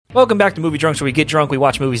Welcome back to Movie Drunks, where we get drunk, we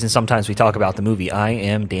watch movies, and sometimes we talk about the movie. I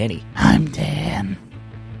am Danny. I'm Dan.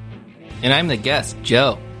 And I'm the guest,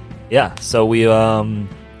 Joe. Yeah, so we're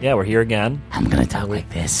here again. I'm gonna talk like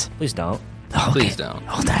this. Please don't. Okay. Please don't.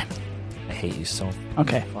 Hold on. I hate you so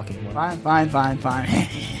Okay. fucking much. Fine.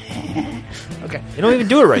 Okay. You don't even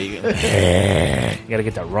do it right. You gotta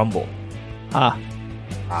get that rumble.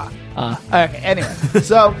 Okay, anyway.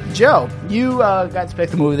 So, Joe, you got to pick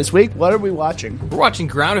the movie this week. What are we watching? We're watching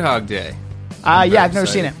Groundhog Day. Yeah, I've never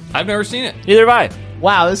seen it. I've never seen it. Neither have I.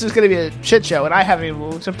 Wow, this is going to be a shit show, and I haven't even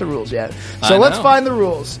looked up the rules yet. So I let's know. find the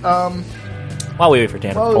rules. While we wait for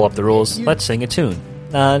Dan to Well, pull up the rules, let's sing a tune.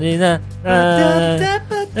 Got it.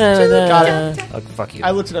 Oh, fuck you.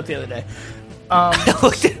 I looked it up the other day. I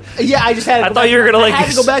looked at- Yeah, I just had to I go thought back- you were gonna, like, I had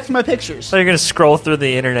to go back to my pictures. So you're gonna scroll through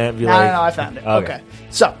the internet and be No, like, I found it. Okay. Okay.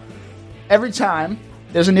 So, every time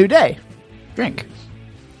there's a new day, drink.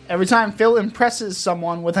 Every time Phil impresses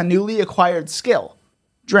someone with a newly acquired skill,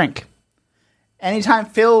 drink. Anytime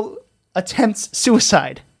Phil attempts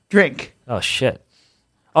suicide, drink. oh shit.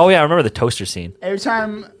 Oh yeah, I remember the toaster scene. Every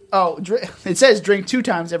time, it says drink 2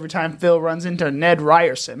 times every time Phil runs into Ned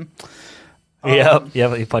Ryerson. Yep,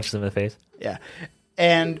 he punched him in the face. Yeah.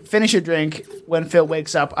 And finish your drink when Phil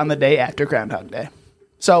wakes up on the day after Groundhog Day.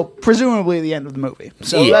 So, presumably the end of the movie.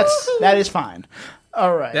 So Yeah. that is fine.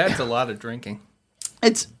 All right. That's a lot of drinking.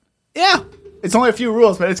 It's only a few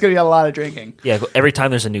rules, but it's going to be a lot of drinking. Yeah, every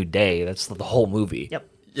time there's a new day, that's the whole movie. Yep.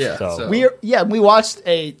 Yeah. So- We watched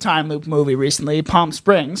a time loop movie recently, Palm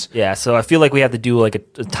Springs. Yeah, so I feel like we have to do like a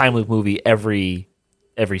time loop movie every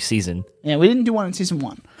season. Yeah, we didn't do one in season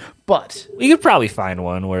 1, but We could probably find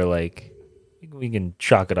one where like we can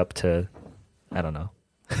chalk it up to, I don't know.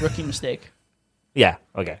 rookie mistake. Yeah.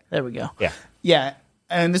 Okay. There we go. Yeah. Yeah,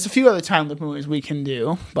 and there's a few other time loop movies we can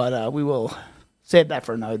do, but we will save that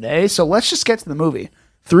for another day. So let's just get to the movie.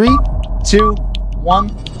 3, 2, 1.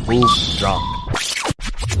 Move drunk.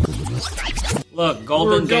 Look, We're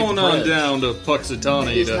Golden Gate going on Bridge. down to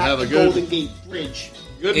Puxatawny to have a good Gate Bridge.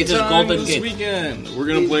 It's just time Golden this Gate. weekend. We're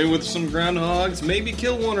gonna play with some groundhogs, maybe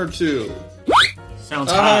kill one or two.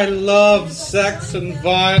 Sounds I hot. love sex and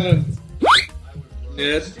violence.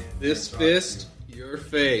 Ned, this fist, your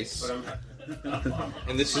face.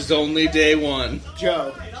 And this is only day 1.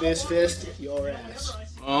 Joe, this fist, your ass.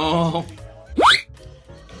 Oh,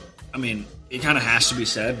 I mean, it kind of has to be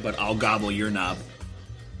said, but I'll gobble your knob.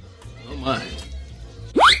 oh my.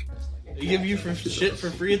 They give you shit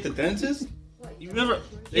for free at the dentist? You never.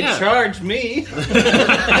 They Yeah. charge me. Do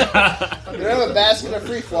you have a basket of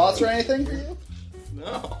free floss or anything for you?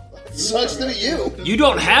 No. Sucks to be you. You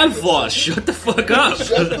don't have floss. Shut the fuck up.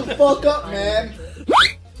 Shut the fuck up, man.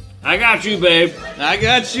 I got you, babe. I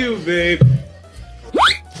got you, babe.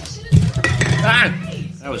 Ah,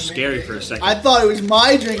 that was scary for a second. I thought it was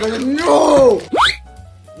my drink. I was like, no!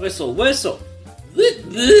 Whistle, whistle.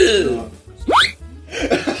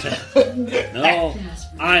 No,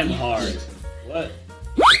 I'm hard. What?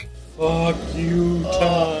 Fuck you,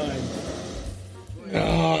 time.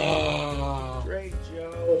 Ah, Great,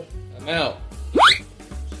 Joe. I'm out.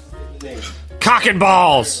 Cock and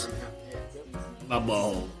balls. My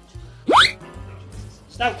ball.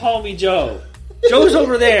 Stop calling me Joe. Joe's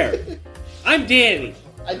over there. I'm Danny.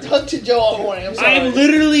 I talked to Joe all morning. I'm I sorry. am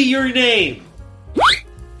literally your name.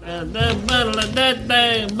 Alright,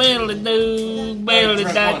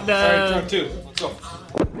 two. Let's go.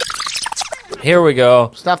 Here we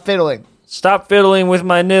go. Stop fiddling. Stop fiddling with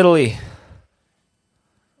my niddly.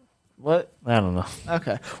 What? I don't know.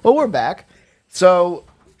 Okay. Well, we're back. So,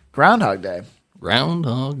 Groundhog Day.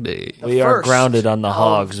 Groundhog Day. We are first grounded on the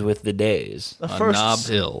hogs with the days. The On first Knob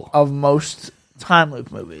Hill. of most time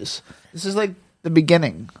loop movies. This is like the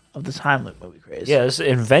beginning of the time loop movie craze. Yeah, this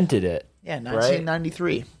invented it. Yeah,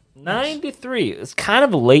 1993. 93. It's kind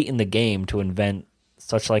of late in the game to invent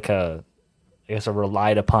such like a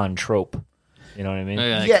relied upon trope. You know what I mean?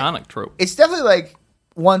 An Yeah. iconic trope. It's definitely like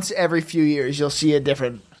once every few years you'll see a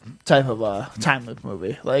different type of time loop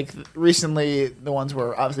movie. Like recently, the ones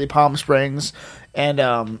were obviously Palm Springs and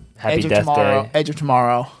Happy Edge of Death Tomorrow. Day. Edge of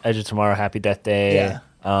Tomorrow. Edge of Tomorrow, Happy Death Day. Yeah.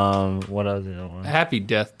 What else? You know? Happy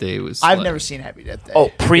Death Day was. I've like- never seen Happy Death Day. Oh,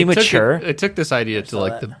 It took premature. It took this idea to saw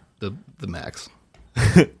like that. the max.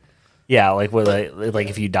 Yeah, like with like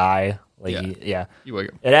if you die, like Yeah. yeah. You wake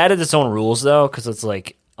up. It added its own rules though, because it's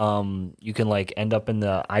like you can like end up in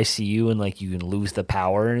the ICU and like you can lose the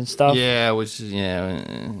power and stuff. Yeah, which is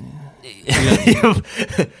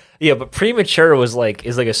Yeah, but premature is like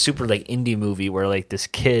a super like indie movie where like this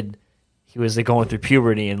kid, he was like going through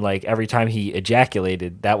puberty and like every time he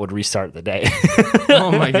ejaculated that would restart the day.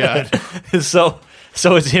 Oh my god. so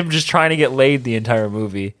it's him just trying to get laid the entire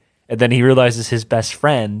movie. and then he realizes his best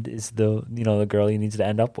friend is the girl he needs to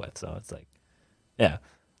end up with. So it's like, yeah,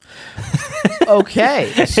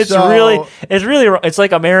 Okay. it's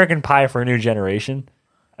like American Pie for a new generation.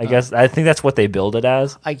 I guess I think that's what they build it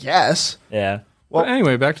as. I guess. Yeah. Well,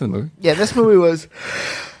 anyway, back to the movie. Yeah, this movie was.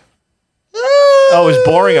 Oh, it was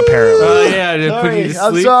boring apparently. Oh yeah, did it put you to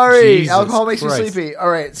I'm sleep? sorry. Jesus Alcohol makes Christ. you sleepy. All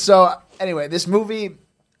right. So anyway, this movie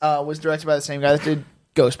was directed by the same guy that did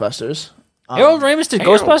Ghostbusters. Harold Ramis did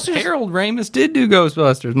Ghostbusters. Harold Ramis did do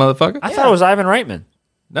Ghostbusters, motherfucker. I thought it was Ivan Reitman.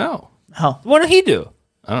 No, Oh, What did he do?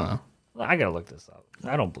 I don't know. Well, I gotta look this up.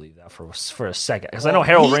 I don't believe that for a second because I know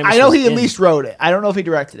Harold Ramis. I know was he at in least wrote it. I don't know if he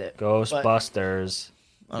directed it. Ghostbusters.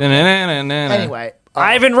 Anyway,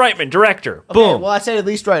 Ivan Reitman, director. okay, Boom. well, I said at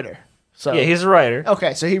least writer. So Yeah, he's a writer.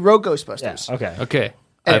 okay. So he wrote Yeah. Ghostbusters. Okay. Okay,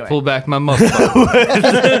 Anyway. I pull back my muffler.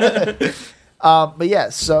 But yeah,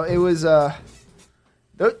 so it was.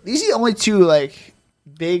 These are the only two like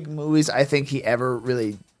big movies I think he ever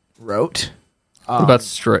really wrote. What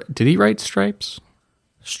about Did he write Stripes?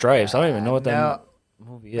 Stripes. I don't even know what that No,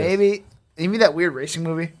 movie is. maybe that weird racing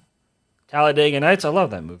movie, Talladega Nights. I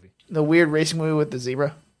love that movie. the weird racing movie with the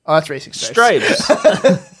zebra. Oh, that's Racing Stripes.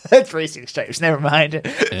 Stripes. That's Racing Stripes. Never mind.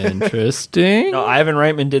 Interesting. No, Ivan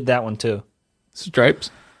Reitman did that one too. Stripes.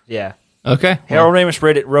 Yeah. Okay. Harold Ramis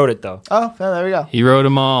wrote it though. Oh, well, there we go. He wrote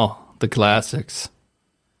them all, the classics.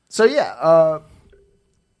 So yeah,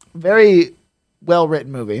 very well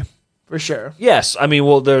written movie for sure. Yes, I mean,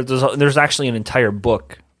 well, there's actually an entire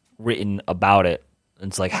book written about it.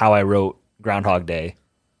 It's like how I wrote Groundhog Day,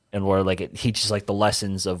 and where like it teaches like the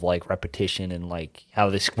lessons of like repetition and like how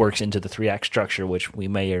this works into the 3-act structure, which we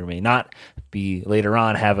may or may not be later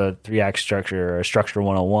on have a 3-act structure or a structure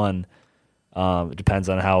 101. It depends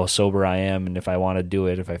on how sober I am and if I want to do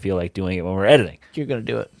it, if I feel like doing it when we're editing. You're gonna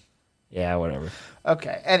do it. Yeah, whatever.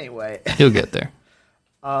 Okay. Anyway, He'll get there.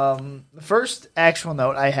 the first actual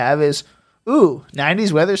note I have is, ooh,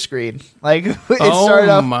 90s weather screen. Like it started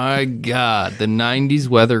Oh off. my god, the '90s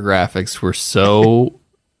weather graphics were so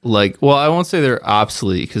well, I won't say they're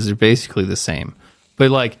obsolete because they're basically the same,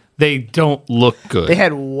 but like they don't look good. They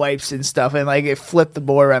had wipes and stuff, and like it flipped the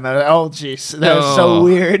board around. Oh, jeez, that was so Oh.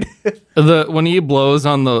 weird. When he blows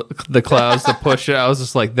on the clouds to push it, I was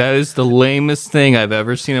just like, that is the lamest thing I've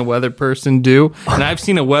ever seen a weather person do. And I've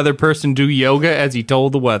seen a weather person do yoga as he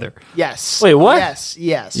told the weather. Yes. Wait, what? Yes.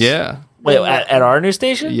 Yes. Yeah, Wait, at our new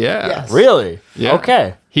station? yeah, Yes. Really? yeah.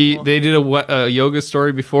 Okay. They did a yoga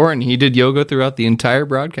story before, and he did yoga throughout the entire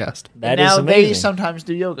broadcast. That Now is they amazing. sometimes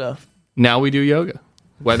do yoga. Now we do yoga,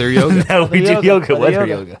 weather yoga. Now we do Yoga, yoga, weather weather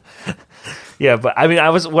yoga. yoga. Yeah, but I mean,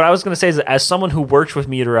 what I was going to say is that as someone who works with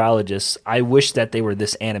meteorologists, I wish that they were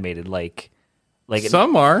this animated, like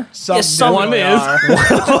Some are. Some someone definitely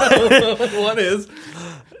is. are. One is.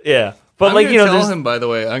 yeah. But I'm like gonna you know, tell there's him. By the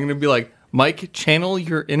way, I'm gonna be like, Mike, channel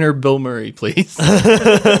your inner Bill Murray, please.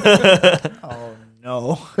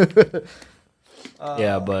 No.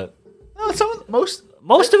 yeah, but No, most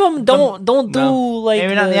most of them don't do no. like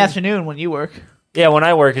maybe not in the afternoon when you work. Yeah, when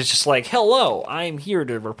I work, it's just like, hello, I'm here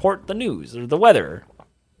to report the news or the weather.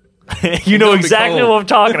 You know gonna be exactly cold. what I'm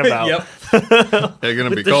talking about. Yep. They're gonna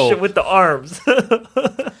be The cold. shit with the arms.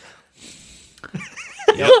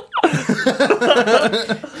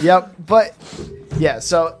 Yep. But yeah.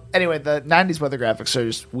 So anyway, the '90s weather graphics are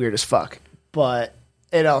just weird as fuck. But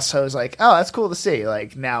it also is like, oh, that's cool to see.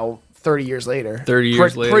 Like now, 30 years later. 30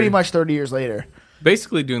 years later. Pretty much 30 years later.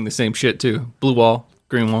 Basically doing the same shit too. Blue wall,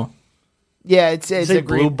 green wall. Yeah, it's Is a it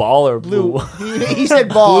blue green ball or blue. blue? He said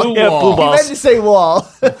ball. Blue Yeah, wall. blue He meant to say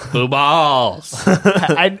wall. Blue balls.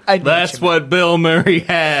 I That's what Bill Murray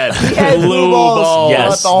had. he had blue balls.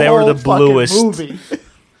 Yes, throughout they were whole the fucking bluest. movie.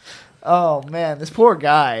 Oh man, this poor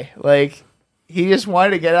guy. Like he just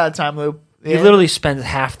wanted to get out of time loop. He literally spends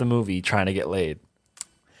half the movie trying to get laid.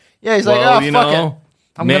 Yeah, he's Well, like, oh you fuck know, it.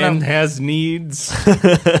 I'm man gonna has needs.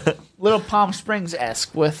 Little Palm Springs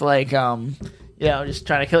esque with like just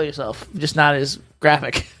trying to kill yourself. Just not as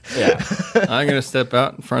graphic. Yeah. I'm gonna step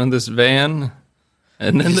out in front of this van.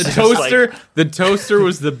 And then the Just toaster, the toaster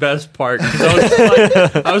was the best part. 'Cause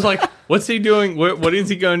I was like, what's he doing? What is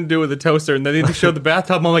he going to do with the toaster? And then they showed the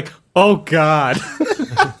bathtub. I'm like, oh God.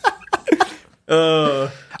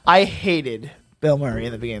 I hated Bill Murray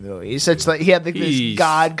in the beginning of the movie. He's such like he had this He's-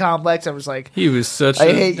 god complex. I was like, He was such I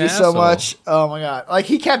an hate you so asshole. much. Oh my god! Like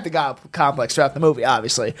he kept the god complex throughout the movie,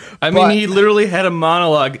 obviously. I mean, But- he literally had a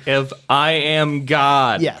monologue of "I am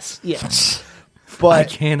God. yes. I But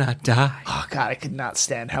cannot die." oh god, I could not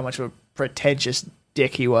stand how much of a pretentious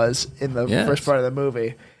dick he was in the Yes. first part of the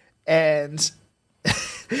movie. And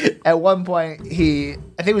at one point, I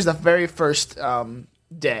think it was the very first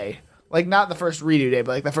day, Like, not the first redo day,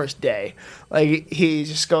 but like the first day. Like, he's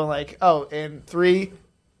just going like, oh, in 3,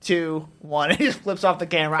 2, 1, and he just flips off the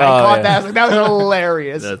camera. I caught yeah. that. I was like, that was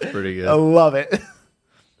hilarious. That's pretty good. I love it.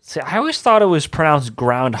 See, I always thought it was pronounced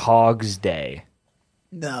Groundhog's Day.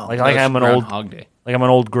 No. Like That's I'm an Groundhog Day.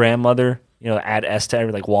 old grandmother. You know, add S to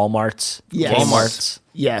every like Walmart's. Yes. Walmart's.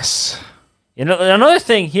 Yes. You know, another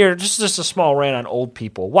thing here, just a small rant on old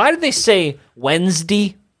people. Why did they say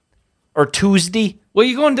Wednesday or Tuesday? Well,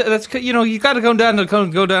 you going to, that's, you know, you got to go down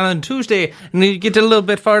on Tuesday, and then you get a little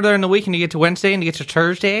bit farther in the week, and you get to Wednesday, and you get to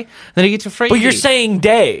Thursday, and then you get to Friday. But you're saying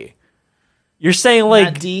day. You're saying like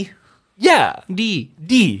Not D. yeah, D.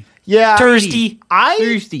 Yeah. Thursday. I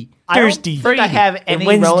Thursday. I don't Thursday, think I have and any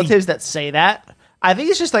Wednesday. relatives that say that. I think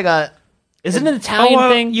it's just like a. Isn't it an Italian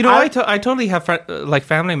thing? You know, I totally have like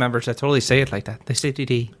family members that totally say it like that. They say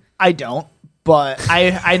D. I don't, but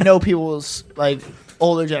I know people's like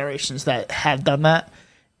older generations that have done that,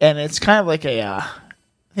 and it's kind of like a. I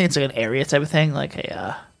think it's like an area type of thing, like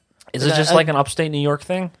a. Is it just like an upstate New York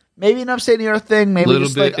thing? Maybe an upstate New York thing, maybe Little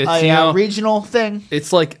just bit. like It's, a you know, regional thing.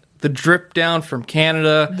 It's like the drip down from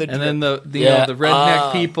Canada, and then the you know, the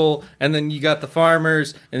redneck people, and then you got the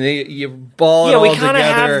farmers, and you ball it Yeah, all we together. kind of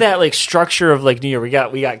have that like structure of like New York.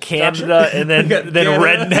 We got Canada and then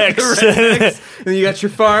rednecks. And then you got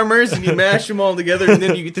your farmers, and you mash them all together, and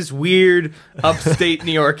then you get this weird upstate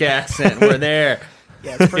New York accent. We're there.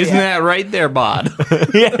 Yeah, it's pretty. Isn't that right there, Bod?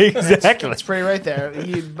 Yeah, exactly. It's pretty right there.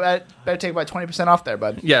 You better take about 20% off there,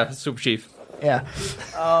 bud. Yeah, Super Chief. Yeah.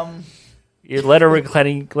 Your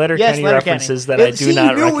Letterkenny Yes, Letterkenny. references that I do See,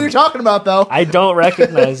 not you knew what we were recognize. talking about, though. I don't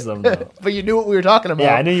recognize them though. But you knew what we were talking about.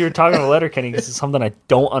 Yeah, I knew you were talking about Letterkenny because it's something I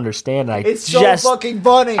don't understand. And It's so fucking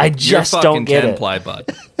funny. I just don't get it. Ply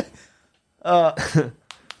Bud.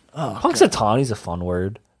 Punxsutawney's a fun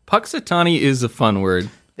word. Puxatawny is a fun word.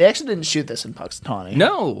 They actually didn't shoot this in Punxsutawney.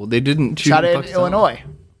 No, they didn't shoot Shot it in Puxatawny. Illinois.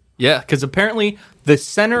 Yeah, because apparently the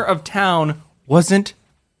center of town wasn't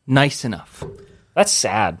nice enough. That's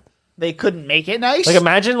sad. They couldn't make it nice. Like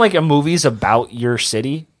imagine like a movie's about your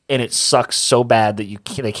city and it sucks so bad that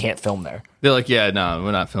they can't film there. They're like, yeah, no,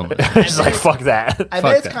 we're not filming. It's like fuck that. I fuck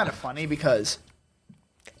bet it's that. kind of funny because.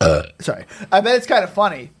 Sorry. I bet it's kind of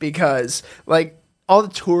funny because, like, all the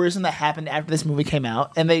tourism that happened after this movie came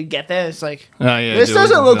out, and they get there, it's like, Oh, yeah, this dude,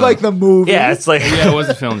 doesn't look like the movie. Yeah, it's like Yeah, it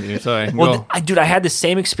wasn't filmed here. Sorry. Well, Go. I had the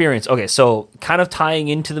same experience. Okay, so kind of tying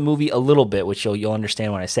into the movie a little bit, which you'll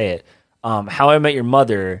understand when I say it. How I Met Your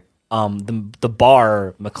Mother, the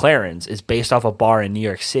bar McLaren's is based off a bar in New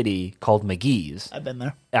York City called McGee's. I've been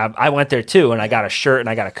there. I went there too, and I got a shirt and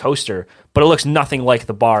I got a coaster, but it looks nothing like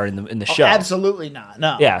the bar in the show. Absolutely not.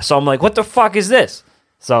 No. Yeah, so I'm like, what the fuck is this?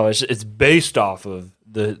 So it's based off of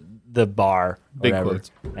the bar. Big whatever.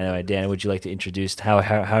 quotes. Anyway, Dan, would you like to introduce how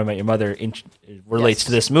I Met Your Mother relates Yes.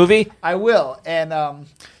 to this movie? I will. And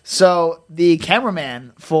so the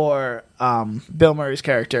cameraman for Bill Murray's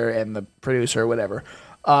character and the producer or whatever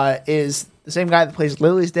is the same guy that plays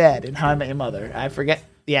Lily's dad in How I Met Your Mother. I forget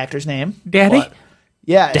the actor's name. Daddy? but-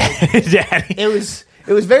 yeah. Daddy.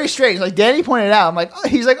 It was very strange. Like Danny pointed out, I'm like, oh,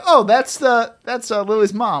 he's like, oh, that's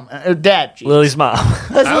Lily's mom or dad. Geez. Lily's mom.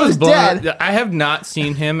 That's I was Lily's blown. dad. I have not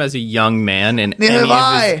seen him as a young man in Neither have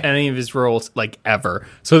I. any of his roles, like, ever.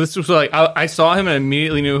 So this was like, I saw him and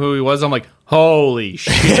immediately knew who he was. I'm like, holy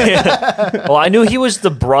shit. Well, I knew he was the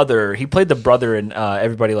brother. He played the brother in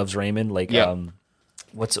Everybody Loves Raymond. Like, Yeah.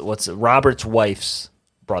 what's Robert's wife's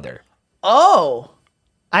brother? Oh,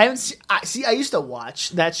 I haven't I used to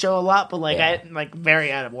watch that show a lot, but like Yeah. I like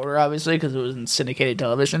very out of order, obviously, because it was in syndicated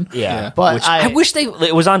television. Yeah, But which I wish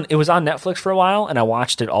it was on Netflix for a while, and I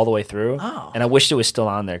watched it all the way through. Oh. And I wished it was still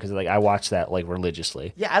on there because like I watched that like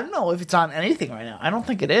religiously. Yeah, I don't know if it's on anything right now. I don't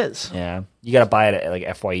think it is. Yeah, you got to buy it at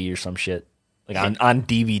like FYE or some shit, like on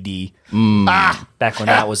DVD. Back when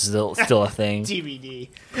that was still a thing. DVD.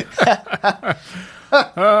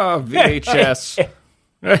 Oh, VHS.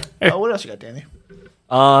 Oh, what else you got, Danny?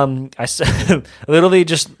 I said literally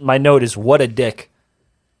just my note is what a dick.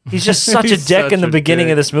 He's just such a He's dick such in the a beginning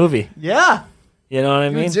dick. of this movie. Yeah, You know what I I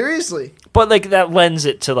mean? seriously. But like that lends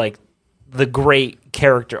it to like the great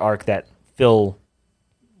character arc that Phil,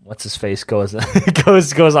 what's his face goes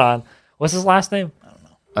goes on. What's his last name?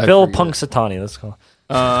 I Phil forget. Punxsutawney. Let's go.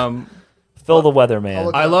 Phil the Weatherman.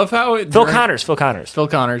 look- I love how it. Phil Connors. Phil Connors. Phil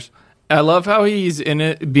Connors. I love how he's in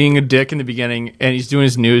it being a dick in the beginning and he's doing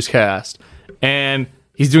his newscast. And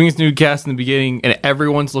he's doing his newscast in the beginning and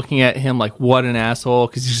everyone's looking at him like, what an asshole.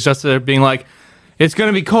 Because he's just there being like, it's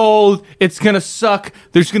going to be cold. It's going to suck.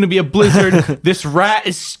 There's going to be a blizzard. This rat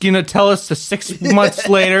is going to tell us to 6 months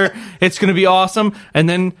later. It's going to be awesome. And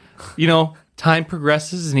then, time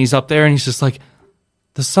progresses and he's up there and he's just like,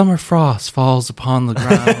 the summer frost falls upon the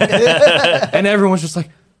ground. And everyone's just like,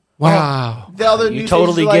 wow. The other You news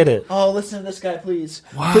totally agents are like, get it. Oh, listen to this guy, please.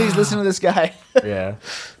 Please listen to this guy. Yeah.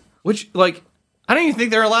 Which, like, I don't even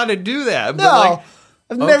think they're allowed to do that. But No, like,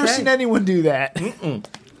 I've never okay. seen anyone do that.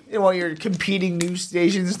 You know, while you're competing news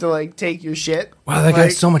stations to like take your shit. wow, that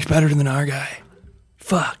guy's so much better than our guy.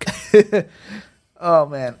 Fuck. Oh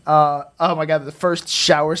man. Oh my god, the first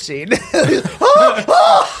shower scene.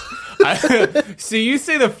 See, you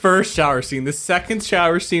say the first shower scene. The second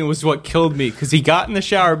shower scene was what killed me because he got in the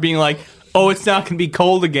shower being like, "Oh, it's not going to be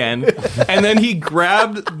cold again," and then he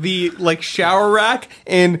grabbed the like shower rack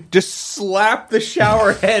and just slapped the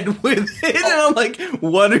shower head with it. And I'm like,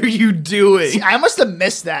 "What are you doing?" I must have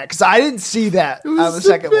missed that because I didn't see that It on was the the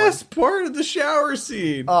second one. best part of the shower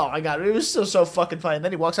scene. Oh my god, it was so fucking funny. And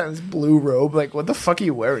then he walks out in his blue robe. Like, what the fuck are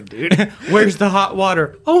you wearing, dude? Where's the hot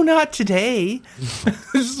water? Oh, not today.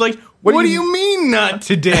 It's just like, what do you mean not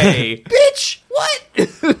today? Bitch,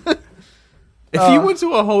 what? If you went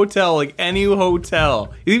to a hotel, like any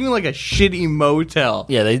hotel, even like a shitty motel,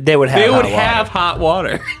 Yeah, they would have they would hot have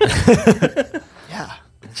water. hot water. Yeah.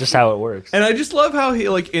 It's just how it works. And I just love how he,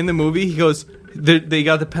 like, in the movie, he goes, they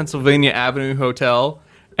got the Pennsylvania Avenue Hotel,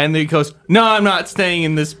 and then he goes, no, I'm not staying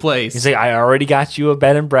in this place. He's like, I already got you a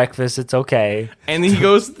bed and breakfast. It's okay. And then he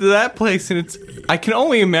goes to that place, and I can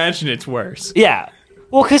only imagine it's worse. Yeah.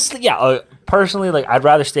 Well, because, personally, like, I'd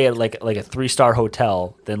rather stay at, like a 3-star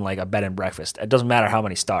hotel than, like, a bed and breakfast. It doesn't matter how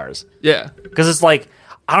many stars. Yeah. Because it's like,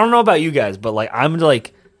 I don't know about you guys, but, like, I'm,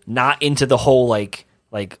 like, not into the whole, like,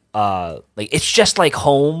 it's just, like,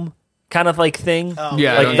 home kind of, like, thing.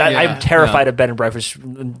 Yeah, Like, that, yeah, I'm terrified no. of bed and breakfast,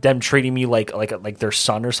 them treating me like their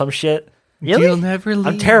son or some shit. Really? You'll never leave.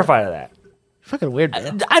 I'm terrified of that. Fucking weird, bro.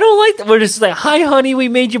 I don't like that. We're just like, hi, honey, we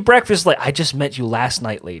made you breakfast. Like, I just met you last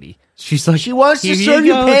night, lady. She's like, She wants to "Here serve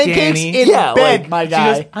you go, pancakes Danny." in Yeah, bed, like, my She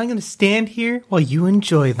guy. goes, I'm going to stand here while you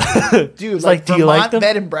enjoy them. Dude, like, do you Vermont like them?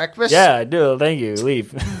 bed and breakfast? Yeah, I do. Thank you.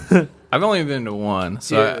 Leave. I've only been to one,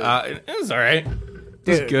 so it was all right. It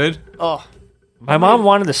was Dude. good. Oh, My mom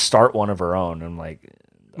wanted to start one of her own. I'm like,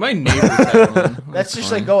 My neighbors had one. that's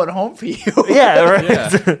just like going home for you. yeah, right.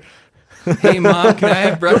 Yeah. Hey, Mom, can I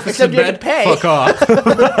have breakfast Except in you have bed? to pay. Fuck off.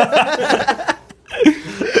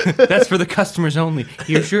 That's for the customers only.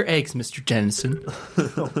 Here's your eggs, Mr. Jensen.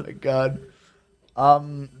 Oh my god.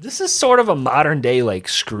 This is sort of a modern day like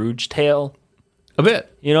Scrooge tale. A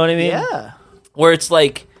bit. You know what I mean? Yeah. Where it's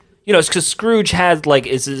like, it's because Scrooge had like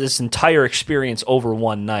is this entire experience over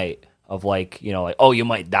one night of like, like, oh, you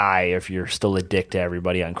might die if you're still a dick to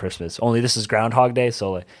everybody on Christmas. Only this is Groundhog Day,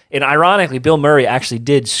 so like, and ironically, Bill Murray actually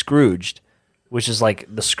did Scrooged, which is like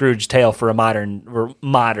the Scrooge tale for a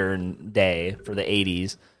modern day for the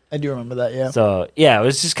 80s. I do remember that, yeah. So yeah, it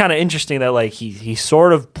was just kind of interesting that like he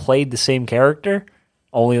sort of played the same character,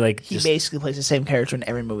 only like He just, basically plays the same character in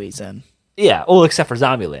every movie he's in. yeah, well except for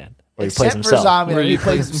Zombieland where he plays Except for himself. Zombie, Where he he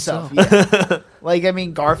plays plays himself. Yeah. Like, I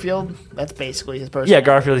mean, Garfield, that's basically his person. Yeah,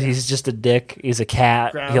 Garfield, he's just a dick. He's a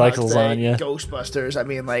cat. He likes lasagna. Ghostbusters. I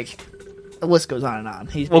mean, like, the list goes on and on.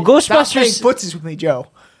 Well, Stop playing Ghostbusters- footsies with me, Joe.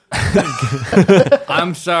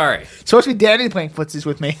 I'm sorry. It's supposed to be Danny playing footsies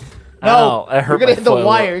with me. No, Ow, I hurt you're gonna my hit the foot a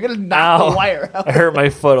wire. little. You're gonna knock Ow. the wire out. I hurt my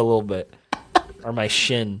foot a little bit, or my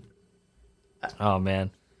shin. Oh man,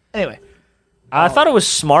 Anyway, I thought it was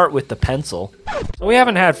smart with the pencil. So we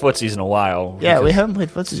haven't had footsies in a while. yeah, we because, haven't played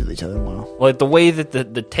footsies with each other in a while. like the way that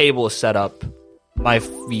the table is set up. My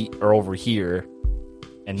feet are over here,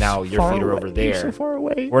 and now your feet are over You're there. so far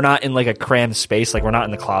away. We're not in like a crammed space. Like we're not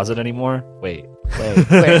in the closet anymore. Wait.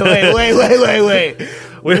 Wait.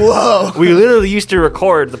 Whoa. We literally used to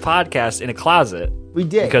record the podcast in a closet We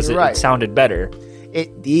did. because you're it right. sounded better.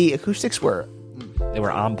 The acoustics were They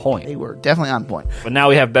were on point. definitely on point. But now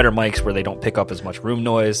we have better mics where they don't pick up as much room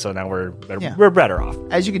noise, so now we're better, Yeah. we're better off.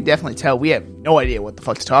 As you can definitely tell, we have no idea what the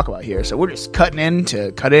fuck to talk about here, so we're just cutting in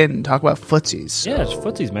to cut in and talk about footsies. So. Yeah, it's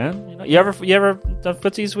footsies, man. You ever done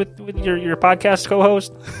footsies with your podcast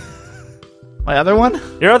co-host? My other one?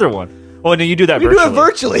 Your other one. Oh, no, you do that We virtually. do it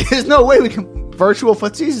virtually. There's no way we can virtual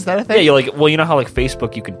footsies. Is that a thing? Yeah, you like. Well, you know how like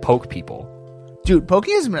Facebook, you can poke people. Dude,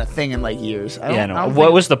 poking hasn't been a thing in like years. Yeah, no.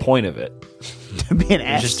 What was the point of it? to be an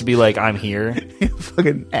ass? Just to be like, I'm here.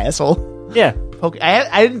 fucking asshole. Yeah. Poking.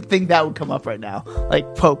 I didn't think that would come up right now.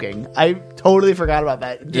 Like poking. I totally forgot about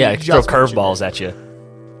that. Yeah, Just throw mentioned curveballs it. at you.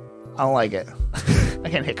 I don't like it. I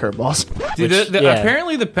can't hit curveballs. Dude, Which- the- yeah.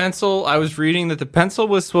 apparently the pencil, I was reading that the pencil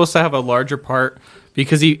was supposed to have a larger part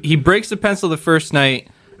because he breaks the pencil the first night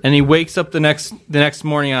and he wakes up the next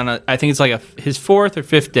morning on I think it's like his 4th or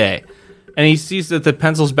 5th day, and he sees that the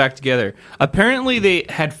pencil's back together. Apparently they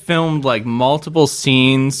had filmed like multiple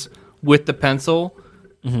scenes with the pencil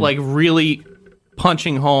like really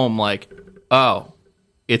punching home, like, oh,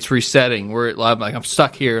 it's resetting. I'm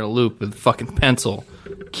stuck here in a loop with a fucking pencil.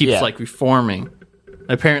 Keeps like reforming.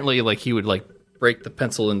 Apparently, like he would like break the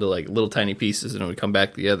pencil into like little tiny pieces, and it would come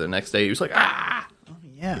back together the next day. He was like, ah.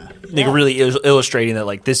 Yeah. Like really illustrating that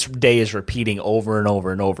like this day is repeating over and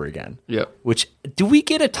over and over again. Yeah. Which, do we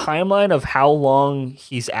get a timeline of how long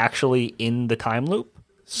he's actually in the time loop?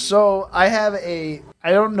 So I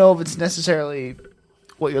don't know if it's necessarily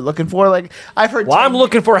what you're looking for. Like I've heard. Well, I'm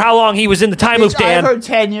looking for how long he was in the time loop, Dan. I've heard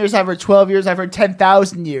 10 years. I've heard 12 years. I've heard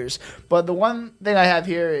 10,000 years. But the one thing I have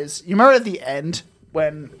here is, you remember at the end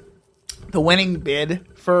when the winning bid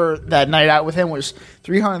for that night out with him was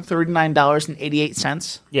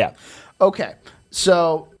 $339.88? Yeah. Okay.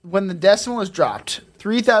 So when the decimal is dropped,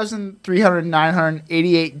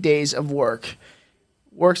 3,988 days of work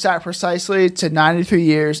works out precisely to 93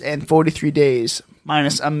 years and 43 days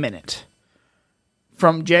minus a minute.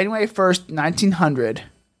 From January 1st, 1900,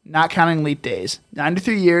 not counting leap days,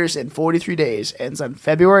 93 years and 43 days ends on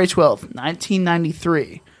February 12th,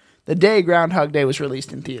 1993, the day Groundhog Day was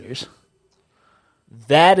released in theaters.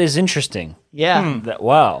 That is interesting. Yeah.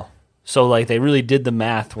 Wow. So like they really did the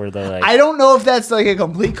math where they're like, I don't know if that's like a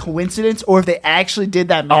complete coincidence or if they actually did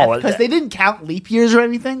that math, because they didn't count leap years or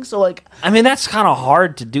anything. So like, I mean, that's kind of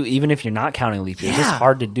hard to do, even if you're not counting leap years. It's Yeah.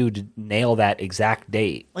 hard to do to nail that exact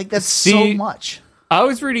date. like that's See- so much. I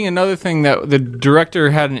was reading another thing that the director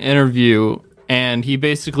had an interview, and he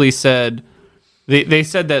basically said they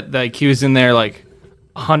said that like he was in there like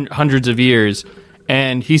hundreds of years,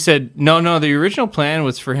 and he said no, the original plan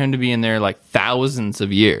was for him to be in there like thousands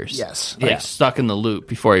of years. Yes. like stuck in the loop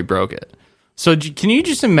before he broke it. So can you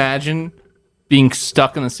just imagine being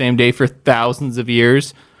stuck in the same day for thousands of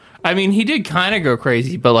years? I mean, he did kind of go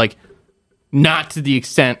crazy, but like not to the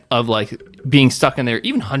extent of like being stuck in there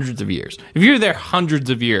even hundreds of years. If you were there hundreds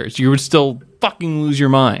of years, you would still fucking lose your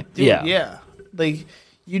mind. Dude, Yeah. yeah. Like,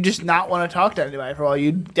 you just not want to talk to anybody for a while.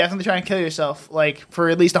 You definitely try and kill yourself, like, for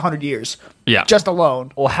at least 100 years. Yeah. Just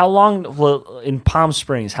alone. Well, how long? Well, in Palm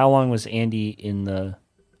Springs, how long was Andy in the?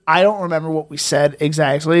 I don't remember what we said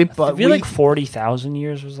exactly, but I feel like 40,000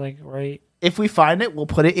 years was like right. if we find it, we'll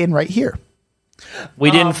put it in right here. We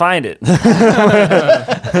didn't find it.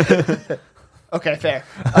 Okay, fair.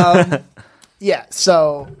 Yeah,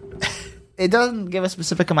 so it doesn't give a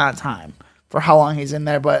specific amount of time for how long he's in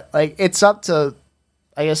there, but like it's up to,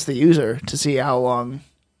 I guess, the user to see how long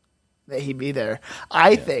that he'd be there.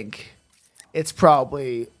 I think it's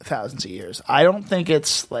probably thousands of years. I don't think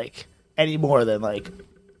it's like any more than like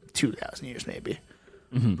 2,000 years, maybe.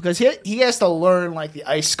 Because he has to learn like the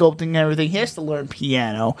ice sculpting and everything. He has to learn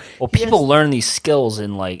piano. Well, He has- people learn these skills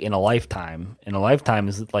in like in a lifetime. And a lifetime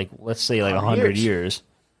is like, let's say like 100 years.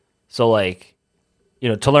 So like, you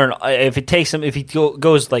know, to learn, if it takes him, if he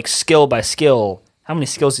goes like skill by skill, how many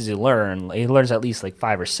skills does he learn? He learns at least like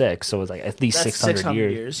 5 or 6. So it's like at least that's 600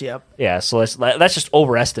 years. Yep. Yeah. So that's just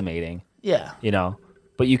overestimating, Yeah. you know.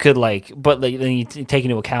 But you could like, but like, then you take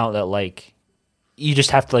into account that like, you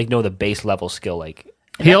just have to like know the base level skill. Like,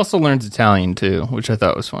 He also learns Italian too, which I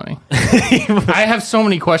thought was funny. I have so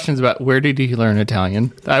many questions about where did he learn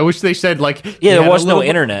Italian. I wish they said like he Yeah, there had a was no little-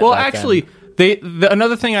 internet Well, back actually,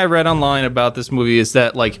 another thing I read online about this movie is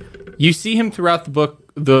that like you see him throughout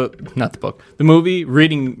the movie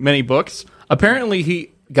reading many books. Apparently,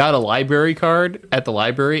 he got a library card at the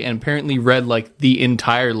library and apparently read like the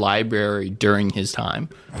entire library during his time.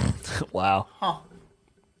 wow.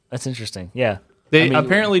 That's interesting. Yeah. They I mean,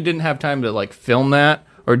 apparently didn't have time to like film that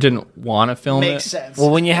or didn't want to film Makes it. sense.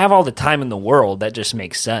 Well, when you have all the time in the world, that just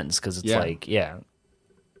makes sense because it's Yeah. like, yeah.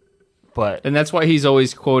 But And that's why he's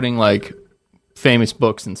always quoting like famous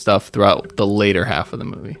books and stuff throughout the later half of the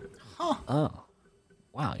movie.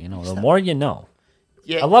 wow, you know, the more you know.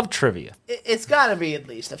 Yeah, I love trivia. it's got to be at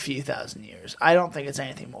least a few thousand years. I don't think it's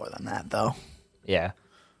anything more than that, though. Yeah.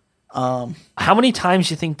 How many times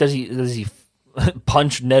do you think does he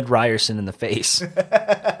punch Ned Ryerson in the face?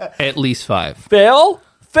 At least 5. Fail.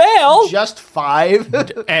 Just 5.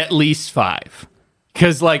 At least 5.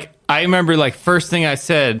 Because like I remember like first thing I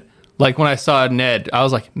said like when I saw Ned, I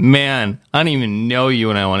was like, man, I don't even know you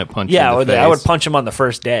and I want to punch you Yeah, in the face. I would punch him on the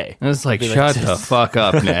first day. And it's like, Be like, shut the fuck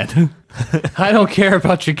up, Ned. I don't care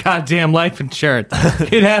about your goddamn life insurance.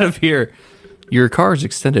 Get out of here. Your car's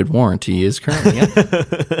extended warranty is currently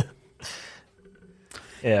up.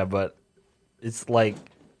 Yeah, but it's like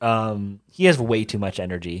he has way too much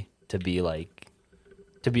energy to be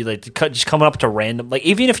just coming up to random, like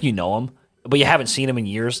even if you know him, but you haven't seen him in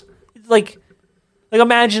years. It's like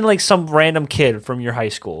imagine like some random kid from your high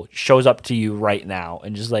school shows up to you right now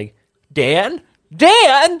and just like, Dan,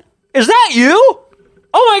 is that you?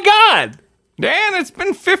 Oh my God! Dan, it's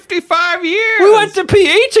been 55 years. We went to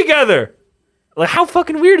PE together. Like, how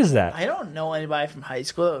fucking weird is that? I don't know anybody from high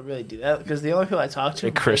school that would really do that because the only people I talk to,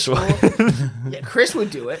 Chris from high school, yeah, Chris would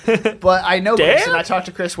do it. But I know Chris, Damn. and I talk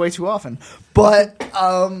to Chris way too often. But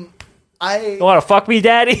I You want to fuck me,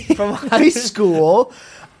 daddy? from high school,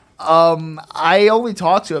 I only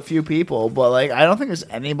talk to a few people, but like I don't think there's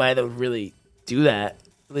anybody that would really do that.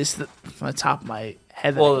 At least from the top of my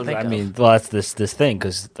head. That I Well, can think I of. mean, well, that's this thing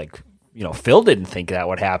because, like, you know, Phil didn't think that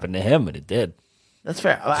would happen to him, but it did. That's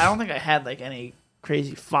fair. I don't think I had like any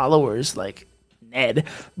crazy followers like Ned,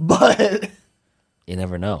 but You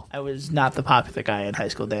never know. I was not the popular guy in high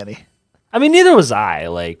school, Danny. I mean, neither was I.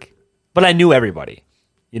 Like, but I knew everybody.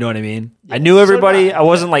 You know what I mean? Yeah, I knew so did everybody. I. I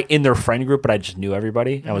wasn't like in their friend group, but I just knew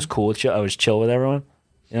everybody. I was cool with I was chill with everyone.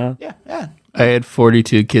 You know? Yeah, yeah. I had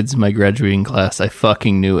 42 kids in my graduating class. I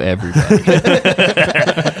fucking knew everybody.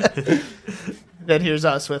 Then here's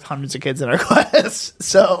us with hundreds of kids in our class.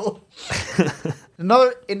 So,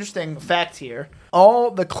 another interesting fact here: all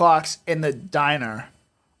the clocks in the diner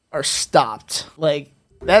are stopped. Like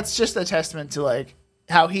that's just a testament to like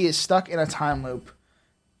how he is stuck in a time loop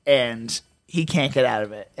and he can't get out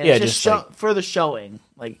of it. And Yeah, it's just, just further showing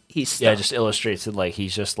like he's stuck. Yeah, it just illustrates it like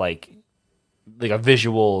he's just like a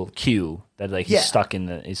visual cue that like he's Yeah. stuck in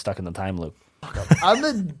the time loop. On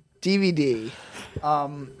the DVD,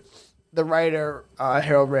 the writer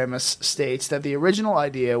Harold Ramis states that the original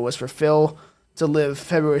idea was for Phil to live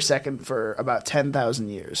February 2nd for about 10,000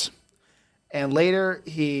 years. And later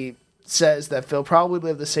he says that Phil probably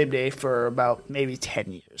lived the same day for about maybe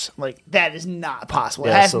 10 years. Like, that is not possible.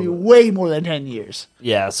 Yeah, it has so- to be way more than 10 years.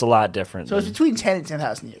 Yeah, it's a lot different. So it's between 10 and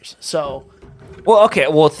 10,000 years. So, Well, okay.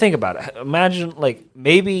 Well, think about it. Imagine, like,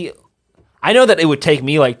 maybe I know that it would take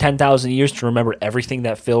me like 10,000 years to remember everything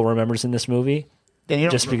that Phil remembers in this movie, then you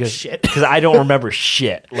don't just remember because shit. because I don't remember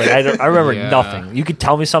shit. Like I remember Yeah. nothing. You could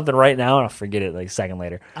tell me something right now, and I'll forget it like a second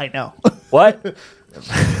later. I know. What?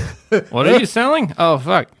 What are you selling? Oh,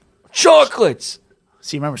 fuck. Chocolates.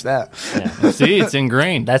 So he remembers that. See, it's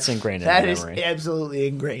ingrained. That's ingrained in That my is memory. absolutely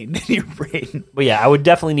ingrained in your brain. But yeah, I would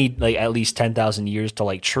definitely need like at least 10,000 years to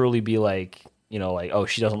like truly be like, you know, like, oh,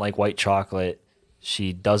 she doesn't like white chocolate.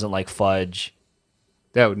 She doesn't like fudge.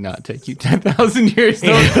 That would not take you 10,000 years.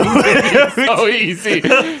 It's so easy.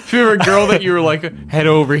 If you were a girl that you were like head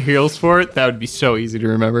over heels for it, that would be so easy to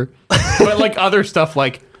remember. But like other stuff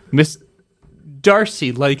like Miss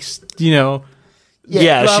Darcy likes, you know,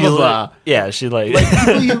 Yeah, blah, she blah, blah. she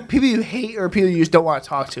like, people you hate or people you just don't want to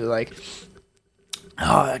talk to, like,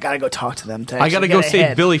 oh, I gotta go talk to them. I gotta go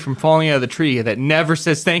save Billy from falling out of the tree that never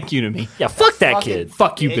says thank you to me. yeah, fuck that Fucking kid.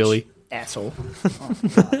 Fuck you, Bitch. Billy. Asshole. Oh,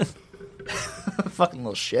 God. Fucking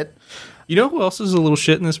little shit. You know who else is a little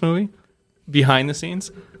shit in this movie? Behind the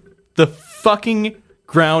scenes? The fucking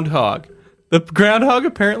groundhog. The groundhog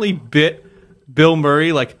apparently bit Bill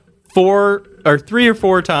Murray like 3 or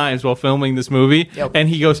 4 times while filming this movie. Yep. And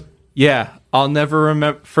he goes, yeah, I'll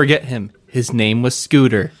never forget him. His name was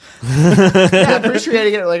Scooter. Yeah, I'm pretty sure he had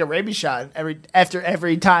to get like a rabies shot after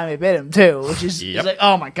every time it bit him too, which is Yep. he's like,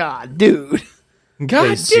 oh my God, dude. God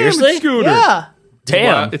damn seriously? it, Scooter. Yeah. Damn.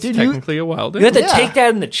 Well, it's Dude, you- technically a wild You have to Yeah. take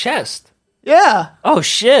that in the chest. Yeah. Oh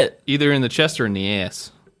shit. Either in the chest or in the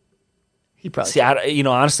ass. He probably See,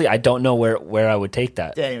 honestly, I don't know where I would take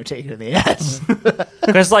that. didn't even take it in the ass.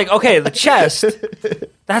 Because like, okay, the chest,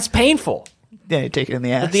 that's painful. Didn't even take it in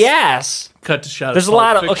the ass. The ass, Cut to shot. there's a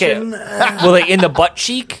lot of well, like in the butt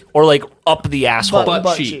cheek or like up the asshole.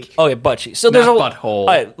 Butt cheek. Oh yeah, butt cheek. So there's Not a butthole. All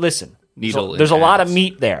right, listen. Needle There's a in lot of ass.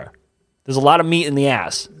 meat there. There's a lot of meat in the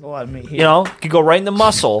ass. A lot of meat here. You know, you could go right in the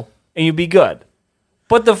muscle and you'd be good.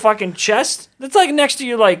 But the fucking chest, that's like next to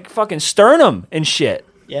your like fucking sternum and shit.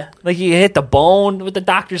 Yeah. Like you hit the bone with the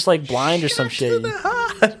doctor's like blind or some shit. You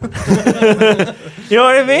know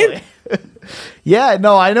what I mean? Yeah,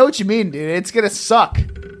 no, I know what you mean, dude. It's gonna suck.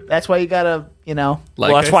 That's why you gotta, you know.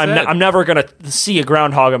 Like Well, that's I why said. I'm never gonna see a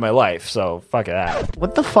groundhog in my life. So fuck that.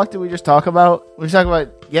 What the fuck did we just talk about? We were talking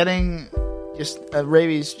about getting just a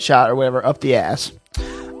rabies shot or whatever up the ass.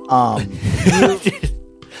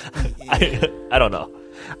 I don't know.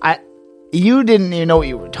 You didn't even know what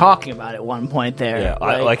you were talking about at one point there. Yeah,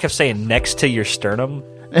 I kept saying next to your sternum.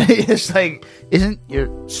 it's like, isn't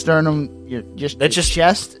your sternum your just That your just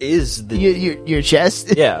chest? is the Your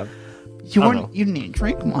chest? yeah. You I don't weren't. You didn't even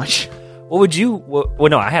drink much. What would you? Well,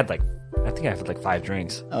 no, I think I had like 5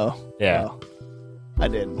 drinks. Oh, Yeah. oh. I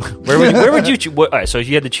didn't. Where would you? All right, so if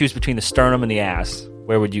you had to choose between the sternum and the ass,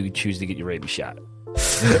 where would you choose to get your rabies shot?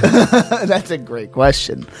 That's a great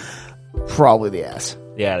question. Probably the ass.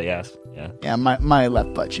 Yeah, the ass. Yeah. Yeah, my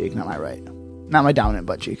left butt cheek, not my right. Not my dominant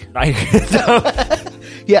butt cheek.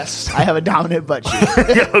 Yes, I have a dominant butt cheek.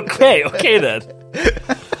 Okay then.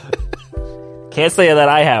 Can't say that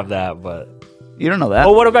I have that, but You don't know that.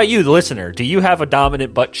 well, what about you, the listener? Do you have a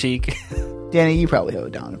dominant butt cheek? Danny, you probably have a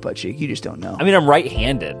dominant butt cheek. You just don't know. I mean, I'm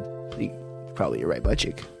right-handed. Probably your right butt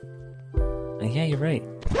cheek. Yeah, you're right.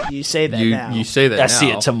 You say that now. You say that I now. see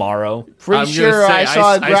it tomorrow. Pretty I'm gonna sure say, I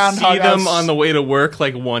saw a groundhog. I see them on the way to work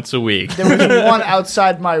like once a week. There was one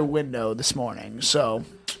outside my window this morning. So,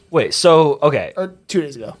 Wait, so okay, or 2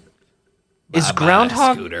 days ago. is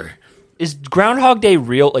Scooter. is Groundhog Day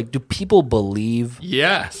real? Like, do people believe?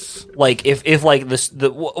 Yes. Like, if like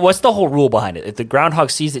what's the whole rule behind it? If the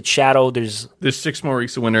groundhog sees its shadow, there's 6 more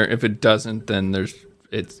weeks of winter. If it doesn't, then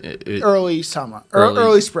it's Early summer or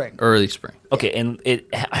early spring. Early spring. okay, and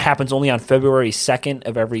it happens only on February 2nd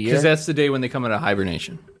of every year. Because that's the day when they come out of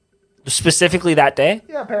hibernation. Specifically that day.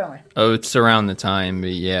 Yeah, apparently. Oh, it's around the time, but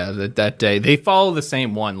yeah, that day they follow the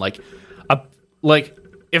same one. Like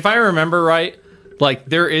if I remember right, like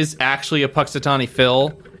there is actually a Puxatawny Phil,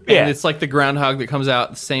 and Yeah. it's like the groundhog that comes out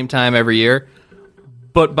at the same time every year.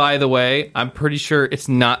 But by the way, I'm pretty sure it's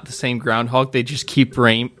not the same groundhog. They just keep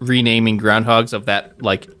renaming groundhogs of that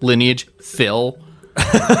like lineage Phil.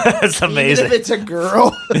 That's Even amazing. if it's a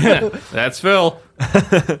girl. That's Phil.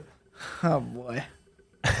 Oh boy.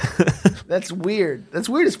 That's weird. That's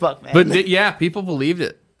weird as fuck, man. But yeah, people believed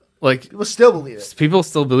it. Like people still believe it. people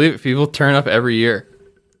still believe it. People turn up every year.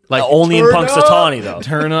 Like Only in Turn Punxsutawney though.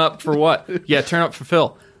 turn up for what? Yeah, turn up for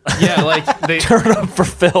Phil. Yeah, like they. Turn up for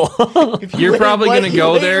Phil. You're probably What gonna you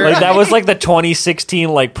go think, there. Like that was like the 2016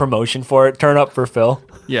 like promotion for it. Turn up for Phil.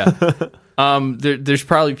 Yeah. There's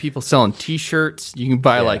probably people selling T-shirts. You can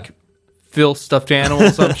buy like Phil stuffed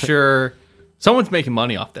animals. I'm sure someone's making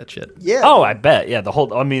money off that shit. Yeah. Oh, I bet. Yeah, the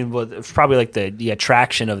whole. I mean, well, it's probably like the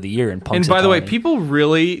attraction of the year in Punxsutawney. And by the way, people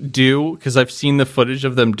really do, because I've seen the footage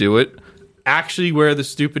of them do it. Actually, wear the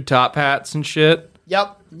stupid top hats and shit.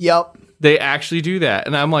 Yep. They actually do that,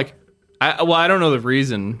 and I'm like, I don't know the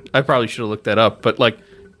reason. I probably should have looked that up, but like,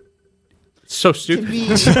 so stupid.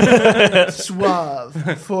 Be suave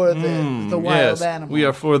for the wild Yes, animal. we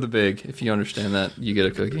are for the big. If you understand that, you get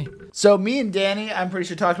a cookie. So me and Danny, I'm pretty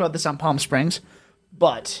sure talked about this on Palm Springs.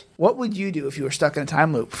 But what would you do if you were stuck in a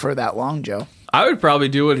time loop for that long, Joe? I would probably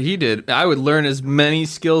do what he did. I would learn as many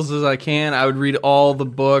skills as I can. I would read all the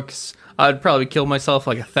books. I'd probably kill myself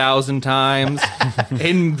like 1,000 times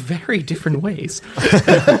in very different ways.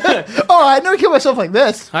 Oh, I'd never kill myself like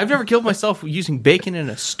this. I've never killed myself using bacon in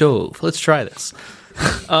a stove. Let's try this.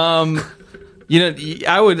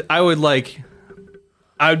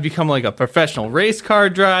 I would become like a professional race car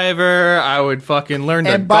driver. I would fucking learn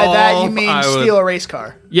to And by golf. that, you mean I would- steal a race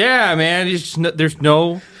car. Yeah, man. There's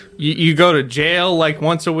no. You go to jail like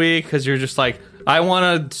once a week because you're just like, I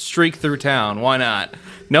want to streak through town. Why not?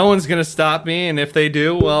 No one's gonna stop me, and if they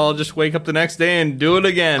do, well, I'll just wake up the next day and do it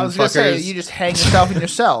again. I was going to say, fuckers. you just hang yourself in your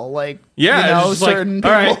cell. Like, Yeah, you know, it's just certain like,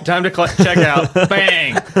 people. all right, time to check out.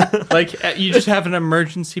 Bang! Like you just have an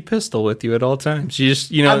emergency pistol with you at all times. You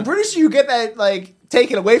just, I'm pretty sure you get that, like,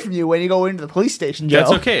 taken away from you when you go into the police station, Joe.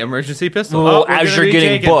 that's okay. Emergency pistol. Well, we're as gonna you're be getting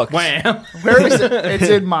taken. booked. Wham! Where is it? It's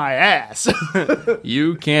in my ass.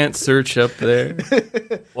 You can't search up there.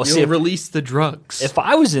 well, You'll see, release the drugs. if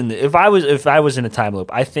I was in a time loop,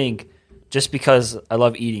 I think just because I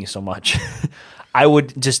love eating so much, I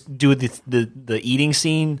would just do the eating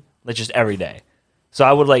scene like just every day. So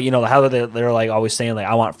I would like, you know, how they're like always saying like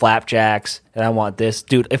I want flapjacks and I want this,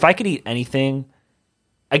 dude. If I could eat anything,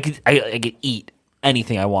 I could eat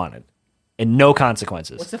anything I wanted, and no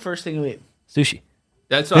consequences. What's the first thing you eat? Sushi.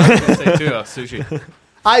 That's what I was gonna say too. Sushi,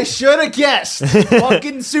 I should have guessed.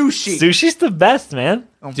 Fucking sushi. Sushi's the best, man.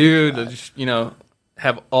 dude. Just,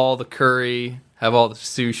 have all the curry, have all the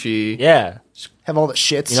sushi. Yeah. Have all the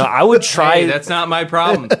shits. You know, I would try. Hey, that's not my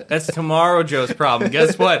problem. That's Tomorrow Joe's problem.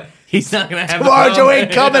 Guess what? He's not gonna have. Tomorrow a Joe problem.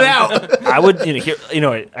 ain't coming out. I would,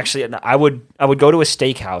 actually, I would go to a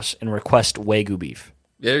steakhouse and request Wagyu beef.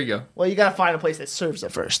 There you go. Well, you got to find a place that serves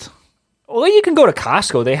it first. Well, you can go to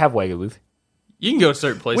Costco. They have Wagyu beef. You can go to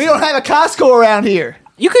certain places. We don't have a Costco around here.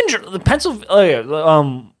 You can Pennsylvania.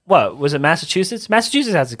 What was it? Massachusetts.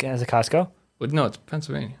 Massachusetts has a Costco. No, it's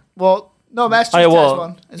Pennsylvania. Well, no, Oh, Massachusetts yeah, has well,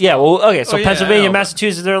 one. as yeah, well, okay. So Oh, yeah, Pennsylvania, I know.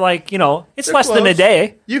 Massachusetts, they're like, it's They're less than a close.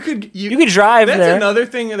 day. You could drive That's there. another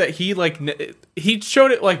thing that he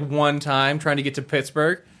showed it like one time trying to get to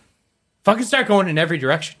Pittsburgh. Fucking start going in every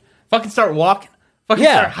direction. Fucking start walking. Fucking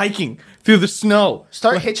Yeah. start hiking through the snow.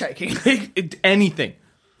 Start hitchhiking. Anything.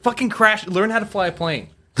 Fucking crash. Learn how to fly a plane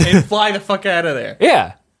and fly the fuck out of there.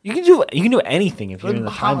 Yeah, you can do anything if you're Live in in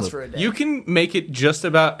the time Bahamas loop. for a day. You can make it just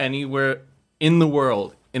about anywhere in the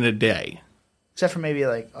world in a day. Except for maybe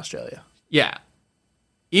like Australia. Yeah.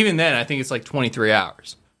 even then, I think it's like 23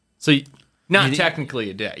 hours. So not technically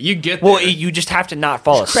a day. You get Well, there. you just have to not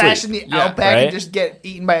fall asleep. Crash in the Yeah, outback right? and just get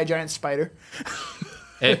eaten by a giant spider.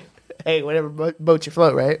 Hey, Hey, whatever boat you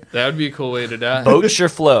float, right? that would be a cool way to die. Boats your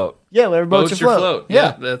float. Yeah, whatever boat Boats you your float. float.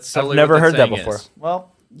 Yeah, that's totally never what heard that saying before. is.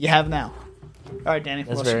 Well, you have now. All right, Danny.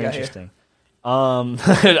 That's what else very you got here? interesting.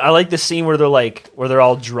 I like the scene where they're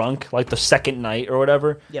all drunk, like the second night or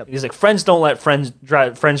whatever. Yep. He's like, friends don't let friends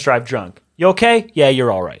drive drunk. You okay? Yeah,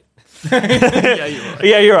 you're all right. Yeah, you're right.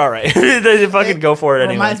 Yeah, you're all right. They fucking go for it It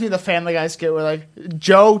anyway. reminds me of the Family Guy skit where like,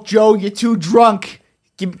 Joe, you're too drunk.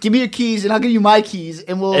 Give me your keys and I'll give you my keys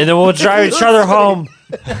and And then we'll drive each other home.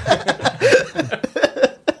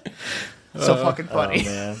 So fucking funny.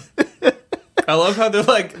 Man. I love how they're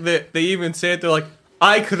like, they even say it, they're like,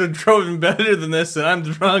 I could have driven better than this, and I'm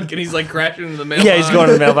drunk, and he's like crashing into the mailbox. Yeah, he's going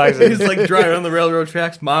to the mailbox. He's like driving on the railroad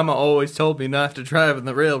tracks. Mama always told me not to drive on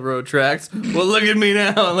the railroad tracks. Well, look at me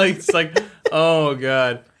now. And like, it's like, oh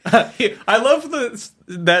god. I love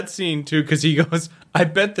that scene too because he goes, "I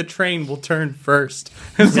bet the train will turn first."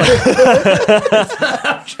 It's like, that's not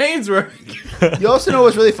how trains work. You also know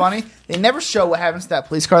what's really funny? They never show what happens to that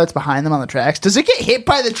police car that's behind them on the tracks. Does it get hit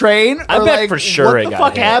by the train? I Or, bet like, for sure what it the got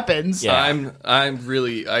fuck hit. happens? Yeah.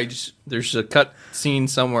 There's a cut scene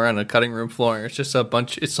somewhere on a cutting room floor. And it's just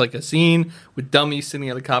it's like a scene with dummies sitting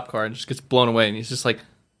at a cop car and just gets blown away. And he's just like,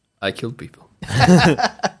 I killed people.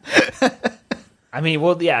 I mean,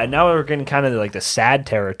 well, yeah. Now we're getting kind of like the sad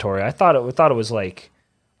territory. I thought it was like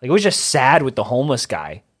it was just sad with the homeless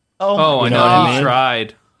guy. Oh, I know know. what I He mean?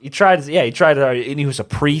 tried. He tried, and he was a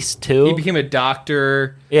priest too. He became a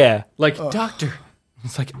doctor. Yeah, Like, doctor.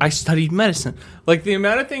 It's like, I studied medicine. Like, the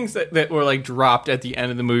amount of things that were, like, dropped at the end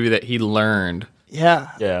of the movie that he learned. Yeah.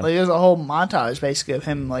 Yeah. Like, there's a whole montage, basically, of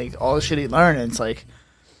him, like, all the shit he learned. And it's like,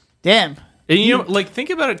 damn. And, you know, like, think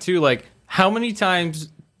about it, too. Like, how many times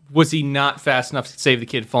was he not fast enough to save the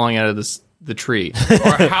kid falling out of the tree?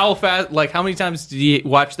 Or how many times did he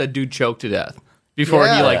watch that dude choke to death before he,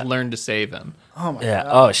 Yeah. like, learned to save him? Oh, my yeah.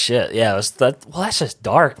 God. Oh shit. Yeah. That's just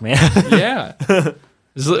dark, man. Yeah.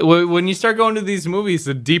 It's like, when you start going to these movies,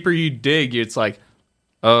 the deeper you dig, it's like,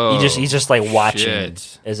 oh, he's just like watching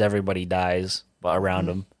shit. as everybody dies around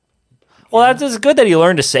him. Well, that's good that he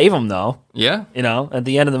learned to save him, though. Yeah. You know, at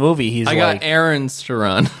the end of the movie, he's I like, got errands to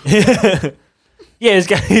run. yeah,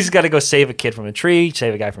 he's got to go save a kid from a tree,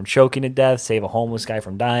 save a guy from choking to death, save a homeless guy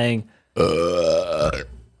from dying.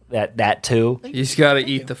 That too. He's got to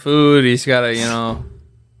eat the food. He's got to,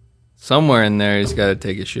 somewhere in there, he's got to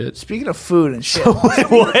take a shit. Speaking of food and shit. What?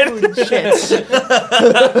 Food and shits.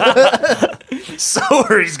 So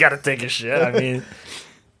he's got to take a shit. I mean,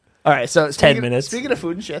 All right, so 10 minutes. Speaking of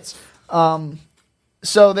food and shits,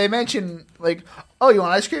 so they mention like, oh, you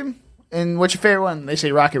want ice cream? And what's your favorite one? They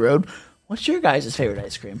say Rocky Road. What's your guys' favorite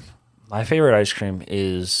ice cream? my favorite ice cream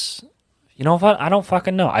is, you know what? I don't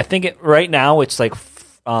fucking know. I think right now it's like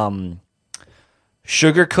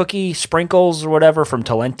sugar cookie sprinkles or whatever from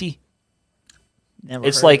Talenti. Never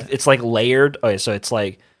It's heard like of it. it's like layered. Okay, so it's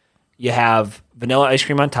like you have vanilla ice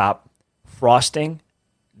cream on top, frosting,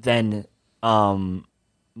 then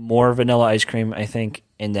more vanilla ice cream, I think,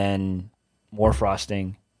 and then more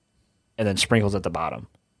frosting, and then sprinkles at the bottom.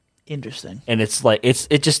 Interesting. And it's like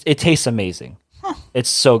it tastes amazing. It's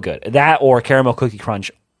so good. That or caramel cookie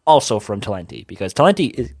crunch, also from Talenti, because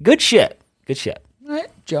Talenti is good shit. Good shit. All right,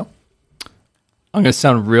 Joe. I'm going to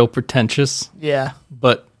sound real pretentious, Yeah.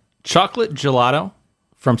 but chocolate gelato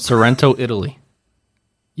from Sorrento, Italy.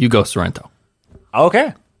 You go Sorrento.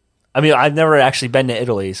 Okay. I mean, I've never actually been to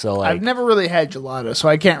Italy, so like I've never really had gelato, so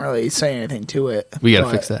I can't really say anything to it. We got to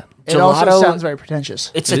but fix that. It also Gelato- sounds very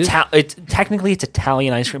pretentious. it's It is? it's technically it's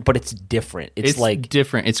Italian ice cream, but it's different. It's like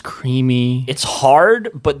different. It's creamy. it's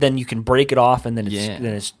hard, but then you can break it off, and then Yeah.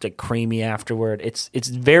 it's like creamy afterward. It's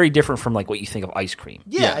very different from like what you think of ice cream.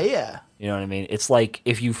 Yeah, yeah. You know what I mean? It's like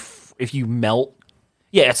if you melt,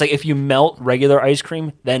 yeah, it's like if you melt regular ice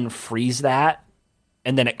cream, then freeze that,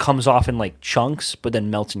 and then it comes off in like chunks, but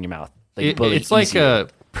then melts in your mouth. It's like a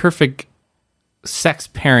perfect sex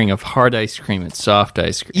pairing of hard ice cream and soft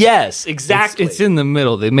ice cream. yes, exactly. It's in the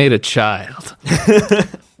middle. They made a child.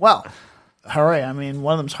 Well, all right. I mean,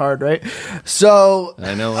 one of them's hard, right? So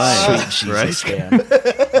I know. Jesus, man.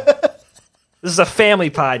 This is a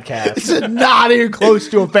family podcast. this is not even close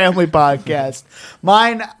to a family podcast.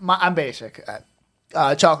 I'm basic.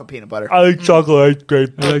 Chocolate peanut butter. I like chocolate ice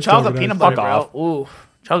cream. Chocolate peanut butter, Fuck bro. Ooh,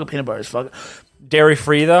 chocolate peanut butter is fucking. Dairy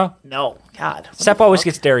free though. No, God. Sep always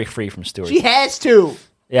gets dairy free from Stewart's. She has to.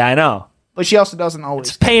 Yeah, I know. But she also doesn't always.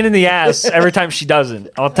 It's a pain in the ass every time she doesn't.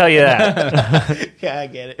 I'll tell you that. Yeah, I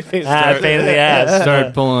get it. Pain in the ass.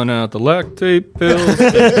 Start pulling out the lactate pills.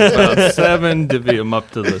 About 7. Divvy them up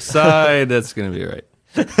to the side. That's gonna be right.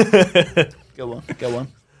 Good one. Good one.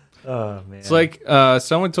 Oh man. It's like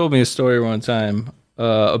someone told me a story one time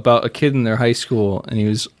about a kid in their high school, and he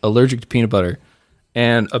was allergic to peanut butter.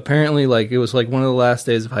 And apparently, like it was like one of the last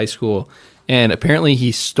days of high school, and apparently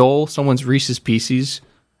he stole someone's Reese's Pieces,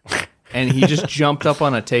 and he just jumped up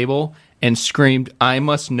on a table and screamed, "I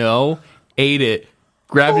must know!" Ate it,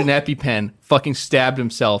 grabbed an EpiPen, fucking stabbed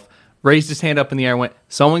himself, raised his hand up in the air, and went,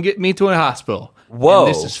 "Someone get me to a hospital." Whoa.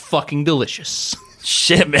 And this is fucking delicious.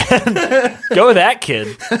 Shit, man. Go with that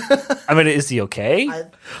kid. I mean, is he okay?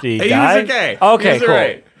 Did he die? was okay. Okay, He was cool.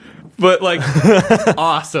 alright. But like,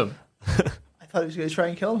 awesome. I thought he was going to try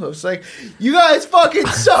and kill him. I was like, you guys fucking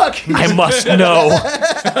suck. I must know.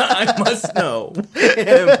 I must know.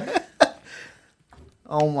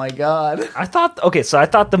 Oh my God. I thought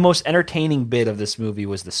the most entertaining bit of this movie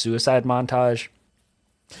was the suicide montage.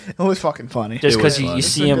 It was fucking funny. Just It was because you fun.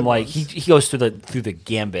 see him like he goes through the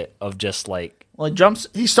gambit of just like Well,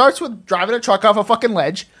 he starts with driving a truck off a fucking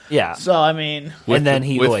ledge. yeah, So, I mean, and then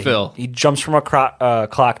with Phil. he jumps from a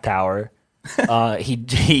clock tower. He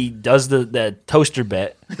does the toaster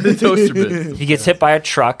bit. The toaster bit. He gets hit by a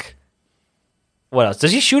truck. What else?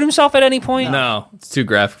 Does he shoot himself at any point? No, it's too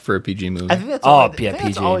graphic for a PG movie. I think that's all, Oh, yeah, I think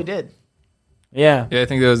that's PG. all he did. Yeah. Yeah, I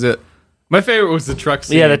think that was it. My favorite was the truck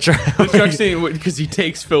scene. Yeah, the truck. The truck scene because he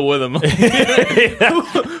takes Phil with him.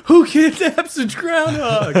 Who kidnaps a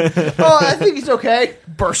groundhog? Oh, I think he's okay.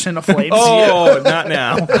 Burst into flames. Oh, not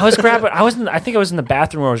now. I think I was in the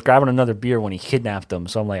bathroom where I was grabbing another beer when he kidnapped him.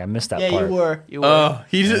 So I'm like, I missed that Yeah, part. you were. You were. Oh,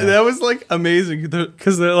 that was like amazing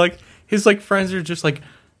because they're like his like friends are just like,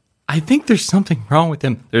 I think there's something wrong with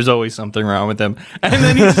him. There's always something wrong with him. And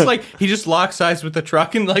then he just locks eyes with the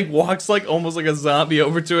truck and like walks like almost like a zombie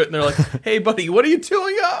over to it. And they're like, "Hey, buddy, what are you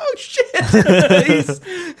doing?" Oh shit!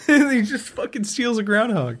 He just fucking steals a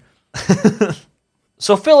groundhog.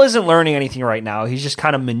 So Phil isn't learning anything right now. He's just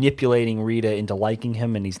kind of manipulating Rita into liking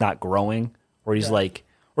him, and he's not growing. Where he's like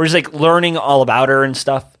learning all about her and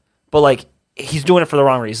stuff. But like he's doing it for the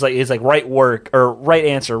wrong reason. It's like right work or right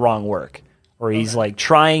answer, wrong work. Where he's like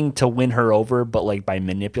trying to win her over, but like by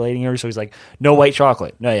manipulating her. So he's like, no white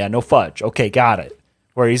chocolate. No fudge. Okay, got it.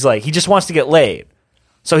 Where he's like, he just wants to get laid.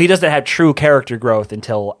 So he doesn't have true character growth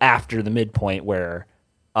until after the midpoint where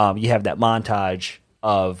you have that montage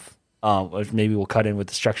of, which maybe we'll cut in with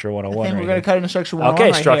the Structure 101. I think right we're going here. to cut into Structure 101.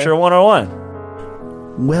 Okay, right Structure here.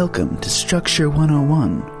 101. Welcome to Structure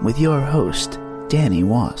 101 with your host, Danny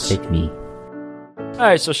Was. All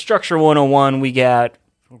right, so Structure 101, we got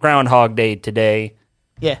Groundhog Day today.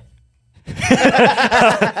 Yeah.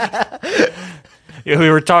 Yeah,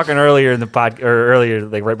 we were talking earlier in the earlier,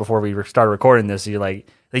 like right before we started recording this. You're like,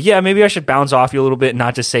 yeah, maybe I should bounce off you a little bit and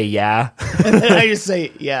not just say yeah. I just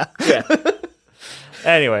say, yeah.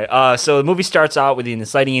 Anyway, so the movie starts out with the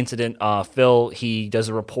inciting incident. Phil, he does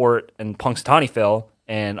a report and Punxsutawney Phil,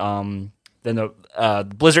 and then the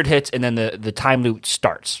blizzard hits, and then the time loop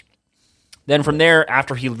starts. Then from there,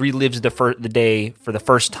 after he relives the day for the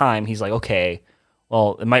first time, he's like, okay,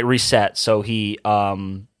 well, it might reset. So he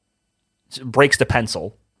breaks the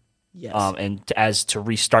pencil, Yes. and to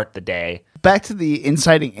restart the day. Back to the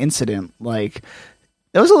inciting incident, like,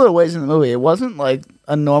 there was a little ways in the movie. It wasn't like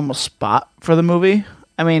a normal spot for the movie.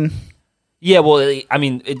 I mean, Yeah, well, I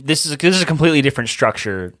mean, this is a completely different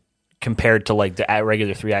structure compared to like the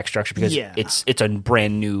regular 3-act structure because Yeah. it's a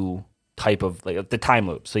brand new type of like the time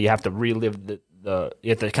loop. So you have to relive you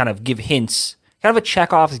have to kind of give hints, kind of a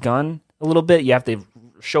Chekhov's gun a little bit. You have to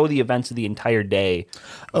show the events of the entire day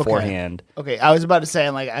beforehand. okay, I was about to say,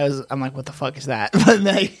 I'm like, what the fuck is that? But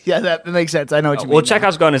that makes sense. I know what you mean. Well,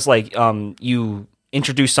 Chekhov's gun is like you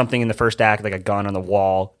introduce something in the first act, like a gun on the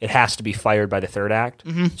wall. It has to be fired by the third act.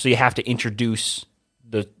 So you have to introduce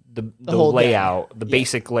the whole day. layout, the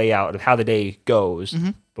basic layout of how the day goes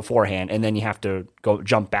beforehand, and then you have to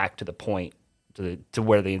jump back to the point to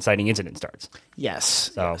where the inciting incident starts.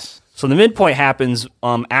 Yes. So the midpoint happens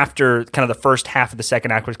after kind of the first half of the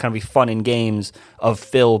second act, which kind of be fun and games of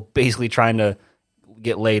Phil basically trying to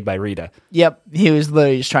get laid by Rita. Yep. He was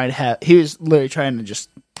literally just trying to just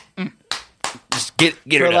Just get her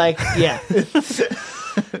for done. like, yeah.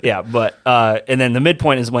 Yeah, but and then the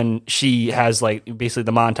midpoint is when she has like basically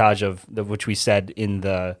the montage of which we said in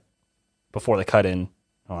the before the cut in.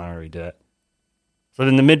 Oh, I already did it. So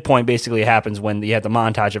then the midpoint basically happens when you have the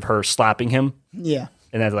montage of her slapping him, Yeah.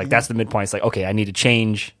 and then like that's the midpoint. It's like, okay, I need to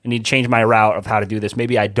change my route of how to do this.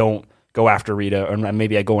 Maybe I don't go after Rita, or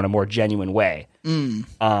maybe I go in a more genuine way.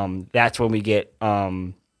 That's when we get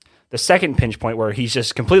the second pinch point where he's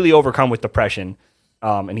just completely overcome with depression,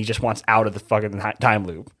 and he just wants out of the fucking time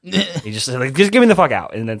loop. He just like, just give me the fuck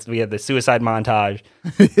out. And then we have the suicide montage.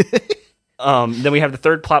 Then we have the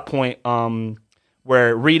third plot point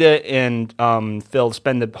where Rita and Phil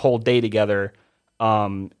spend the whole day together,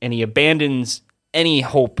 and he abandons any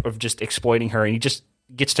hope of just exploiting her, and he just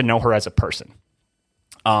gets to know her as a person.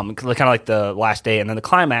 Kind of like the last day, and then the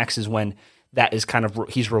climax is when that is kind of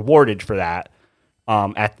he's rewarded for that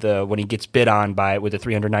when he gets bid on with the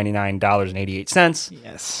 $399.88.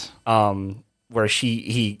 Yes. Where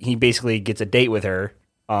he basically gets a date with her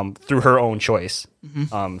through her own choice,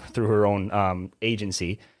 through her own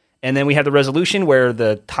agency, and then we have the resolution where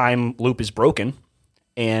the time loop is broken,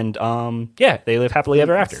 and they live happily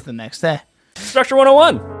ever after. It's the next day. Structure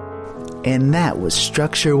 101. And that was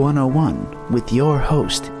Structure 101 with your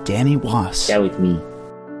host, Danny Was. That was me.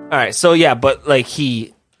 All right, so but like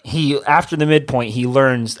he after the midpoint, he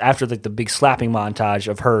learns after like the big slapping montage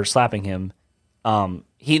of her slapping him.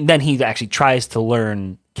 He actually tries to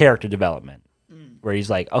learn character development, where he's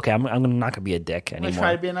like, okay, I'm not gonna be a dick anymore. I'm gonna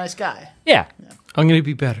try to be a nice guy. Yeah. I'm gonna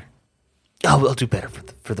be better. Oh, we'll do better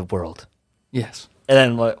for the world. Yes.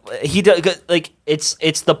 And then he does, like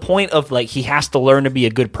it's the point of like he has to learn to be a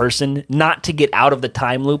good person, not to get out of the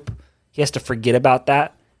time loop. He has to forget about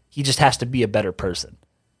that. He just has to be a better person,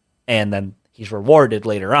 and then he's rewarded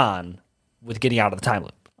later on with getting out of the time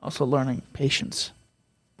loop. Also learning patience.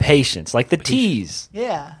 Patience, like the T's.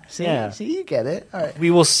 Yeah. See, Yeah. see, you get it. All right. We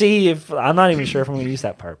will see if I'm not even sure if I'm going to use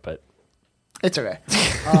that part, but It's okay.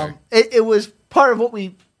 It was part of what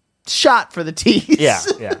we shot for the T's. yeah.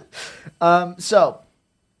 So,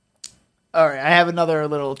 all right, I have another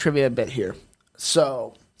little trivia bit here.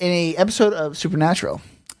 So, in a episode of Supernatural,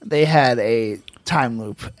 they had a time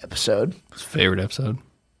loop episode. Favorite episode.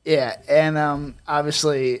 Yeah, and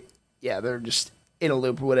obviously, they're just in a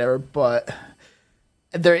loop or whatever, but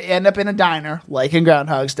they end up in a diner, like in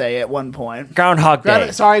Groundhog's Day at one point. Groundhog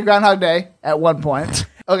Day. Groundhog Day at one point.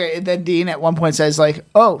 Okay, and then Dean at one point says like,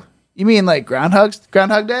 "Oh, you mean like Groundhog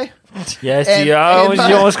Day?" Yes, And- you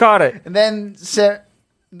almost caught it. And then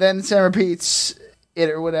Sam repeats it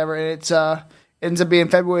or whatever, and it's ends up being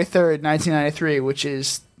February 3rd, 1993, which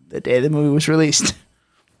is the day the movie was released.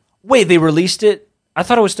 Wait, they released it? I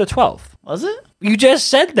thought it was the 12th. Was it? You just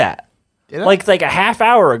said that. Did I? Like a half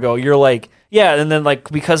hour ago, you're like, yeah, and then like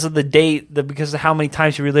because of the date, because of how many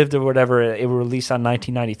times you relived it or whatever, it was released on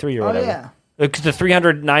 1993 or whatever. yeah. Because the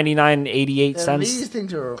 $399.88 And cents. these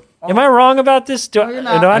things are. Am I wrong about this? Do you're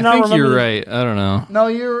not. I I not think remember? you're right. I don't know. No,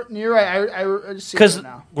 you're right. I just see Because it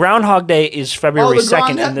now. Groundhog Day is February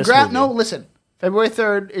 2nd in this movie. No, listen. February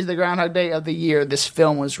 3rd is the Groundhog Day of the year this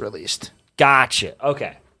film was released. Gotcha.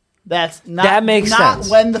 Okay. That's not. That makes not sense.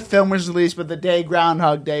 when the film was released, but the day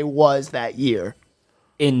Groundhog Day was that year.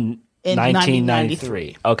 In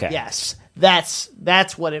 1993. Okay. Yes, that's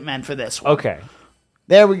what it meant for this one. Okay.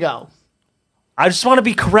 There we go. I just want to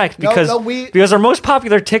be correct No, because we- our most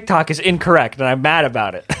popular TikTok is incorrect and I'm mad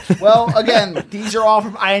about it. Well, again, these are all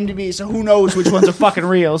from IMDb, so who knows which ones are fucking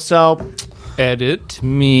real. So Edit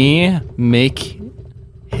me, make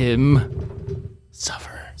him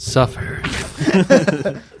suffer.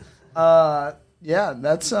 yeah,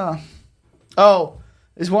 that's Oh,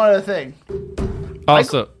 there's one other thing.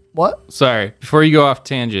 Also, What? sorry, before you go off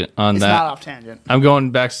tangent on It's that, not off tangent. I'm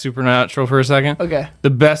going back to Supernatural for a second. Okay. The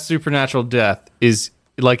best Supernatural death is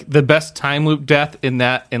like the best time loop death in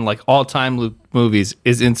like all time loop movies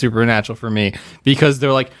is in Supernatural for me, because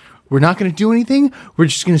they're like, we're not going to do anything. We're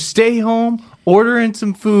just going to stay home, order in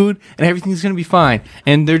some food, and everything's going to be fine.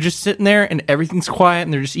 And they're just sitting there and everything's quiet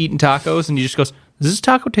and they're just eating tacos, and he just goes, does this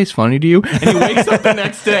taco taste funny to you? And he wakes up the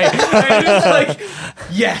next day and you're just like,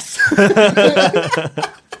 yes.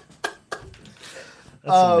 That's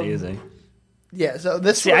amazing. Yeah, so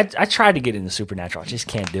this See, one, I tried to get into Supernatural. I just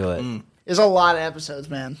can't do it. there's a lot of episodes,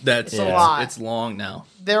 man. That's a lot. It's long now.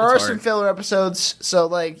 There are some filler episodes, so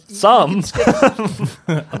like Some.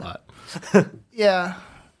 A lot. yeah,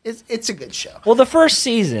 it's a good show. Well, the first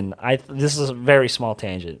season, this is a very small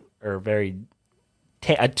tangent, or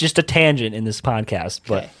just a tangent in this podcast,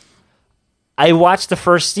 but Okay. I watched the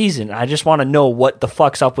first season. I just want to know what the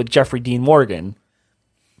fuck's up with Jeffrey Dean Morgan,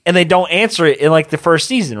 and they don't answer it in like the first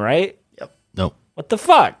season, right? Nope. What the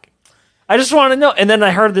fuck? I just want to know. And then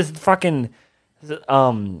I heard this fucking,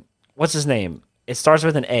 what's his name? It starts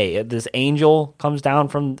with an A. This angel comes down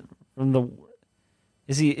from the.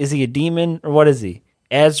 Is he a demon or what is he?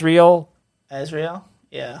 Azrael? Azrael?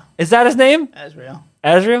 Yeah, Is that his name? Azrael.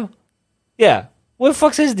 Azrael? Yeah. What the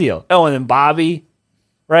fuck's his deal? Oh, and then Bobby,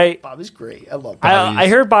 right? Bobby's great. I love Bobby. I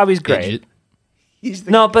heard Bobby's great. Idiot. He's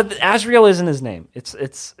the No, but Azriel isn't his name. It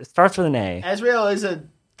starts with an A. Azrael is a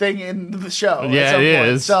thing in the show. Yeah, at some it point,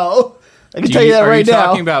 is. So I can tell you that Are right you now.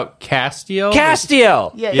 talking about Castiel?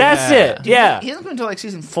 Castiel. Yeah, That's yeah. it. Yeah. He doesn't come until like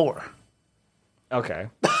season 4. Okay.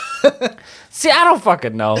 See, I don't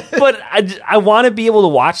fucking know, but I want to be able to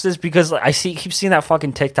watch this because like, keep seeing that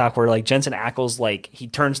fucking TikTok where like Jensen Ackles like he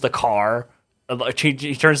turns the car,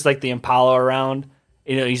 he turns like the Impala around.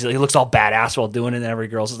 You know, he looks all badass while doing it, and every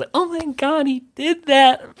girl's just like, "Oh my god, he did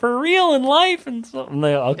that for real in life." And so I'm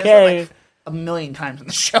like, He does okay, that, like, a million times in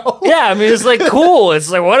the show. yeah. I mean, it's like cool. It's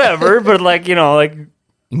like whatever, but like you know, like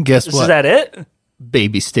And guess is what? that it?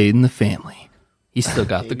 Baby stayed in the family. He still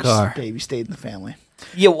got the car. Baby stayed in the family.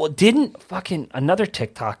 Yeah, well, didn't fucking another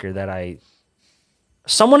TikToker that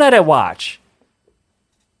someone that I watch.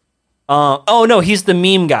 Oh no, he's the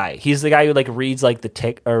meme guy. He's the guy who like reads like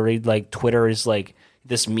read like Twitter is like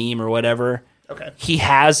this meme or whatever. Okay. He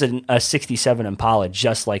has a 67 Impala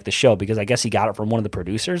just like the show because I guess he got it from one of the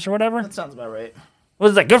producers or whatever. That sounds about right. Well,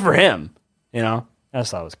 it's like good for him, you know. I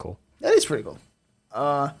just thought it was cool. That is pretty cool.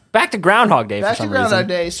 Back to Groundhog Day Back for to some Groundhog reason.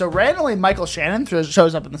 Day. So randomly, Michael Shannon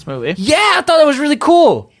shows up in this movie. Yeah, I thought that was really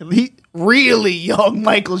cool. Really young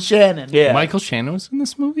Michael Shannon. Yeah, Michael Shannon was in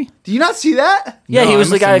this movie? Do you not see that? Yeah, No, he I was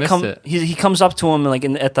the must guy have that come. missed it. He comes up to him like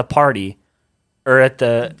at the party, or at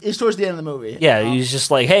the It's towards the end of the movie. yeah. He's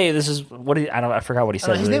just like, hey, this is what I forgot what he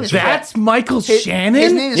said. his name is That's Michael His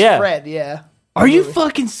Shannon? name is Yeah. Fred. Yeah. Are you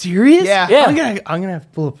fucking serious? Yeah. Yeah. I'm gonna have to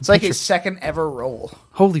pull up a It's like picture. his second ever role.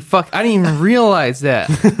 Holy fuck. I didn't even realize that.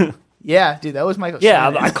 Yeah, dude, that was Michael Yeah,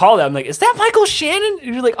 Shannon. I called that. I'm like, is that Michael Shannon?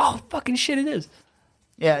 And you're like, oh, fucking shit, it is.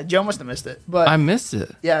 Yeah, Joe must have missed it. But I missed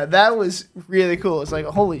it. yeah, that was really cool. It's like,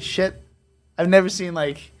 holy shit. I've never seen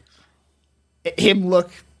like him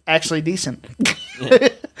look actually decent.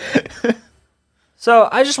 So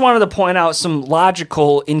I just wanted to point out some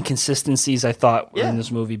logical inconsistencies I thought were Yeah. in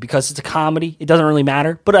this movie because it's a comedy. It doesn't really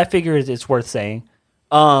matter, but I figure it's worth saying.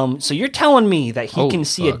 So you're telling me that he Holy can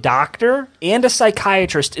see a fuck. doctor and a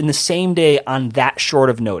psychiatrist in the same day on that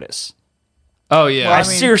short of notice? Oh, yeah. I mean-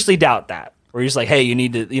 seriously doubt that. Where he's like, hey, you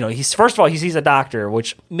need to, you know, he's first of all he sees a doctor,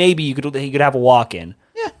 which maybe he could have a walk in.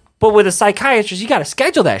 Yeah. But with a psychiatrist, you got to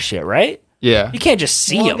schedule that shit, right? yeah. You can't just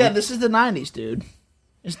see Well, him. again, this is the 90s, dude.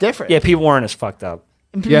 It's different. Yeah, people weren't as fucked up.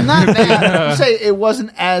 Yeah. Not that. I'm saying it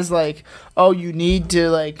wasn't as like, oh, you need to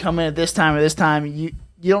like come in at this time or this time. You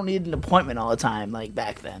don't need an appointment all the time like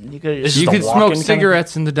back then. You could This just is You the could walk-in smoke kinda-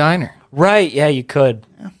 cigarettes in the diner. Right? Yeah, you could.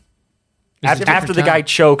 It's a After different the guy time.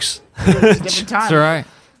 chokes. different time. It's all right.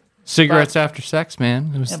 Cigarettes after sex,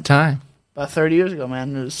 man. It was the time. About 30 years ago,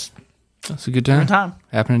 man. It was That's a good time. different time.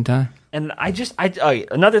 Happened in time. And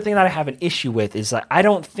another thing that I have an issue with is that I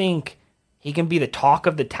don't think he can be the talk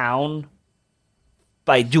of the town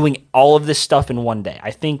by doing all of this stuff in one day.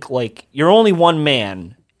 I think like you're only one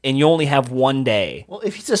man and you only have one day. Well,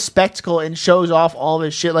 if he's a spectacle and shows off all of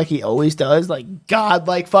his shit like he always does, like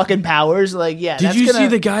godlike fucking powers, like yeah. Did that's you gonna, see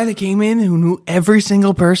the guy that came in who knew every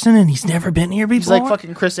single person and he's never been here before? He's like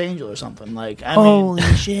fucking Chris Angel or something. Like I mean, Holy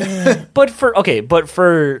shit. But for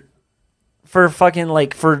fucking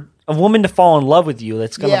like for a woman to fall in love with you,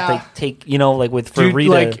 that's gonna Yeah. like, take you know like with for Dude,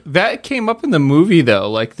 Rita. like that came up in the movie though,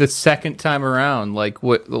 like the second time around, like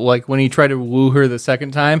when he tried to woo her the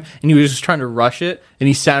second time, and he was just trying to rush it, and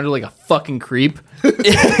he sounded like a fucking creep.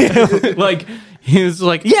 Like he was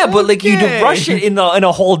like, yeah, but like you "Okay." do rush it in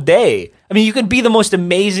a whole day. I mean, you can be the most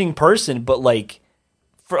amazing person, but like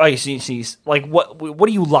for like what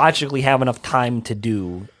do you logically have enough time to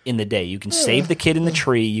do in the day? You can save the kid in the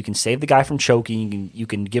tree, you can save the guy from choking, you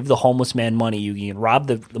can give the homeless man money, you can rob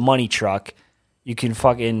the money truck, you can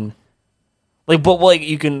fucking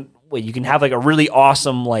you can have like a really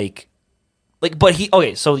awesome so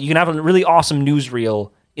you can have a really awesome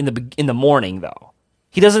newsreel in the morning though.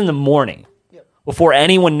 He does it in the morning before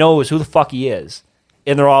anyone knows who the fuck he is,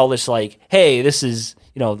 and they're all just like, "Hey, this is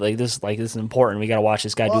this is important. We got to watch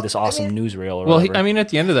this guy do this awesome newsreel." Or Well, whatever. I mean, at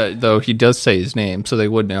the end of that though, he does say his name, so they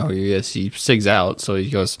would know who he is. He sigs out, so he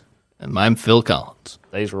goes, "I'm Phil Collins."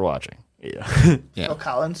 thanks for watching. Yeah, Phil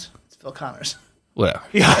Collins. It's Phil Connors. Whatever.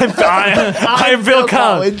 I'm Phil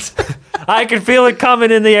Collins. I can feel it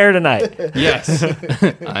coming in the air tonight. Yes,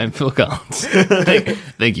 I'm Phil Collins.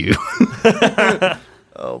 Thank you.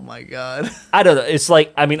 Oh my god. I don't know. It's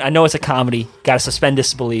like, I mean, I know it's a comedy. Got to suspend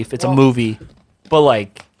disbelief. It's a movie, but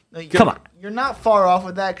like, come on. You're not far off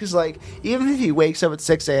with that because, like, even if he wakes up at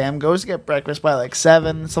 6 a.m., goes to get breakfast by like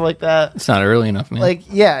 7, stuff like that. It's not early enough, man. Like,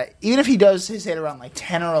 yeah, even if he does his hit around like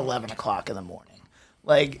 10 or 11 o'clock in the morning,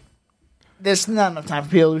 like, there's not enough time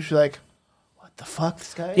for people to be like, what the fuck,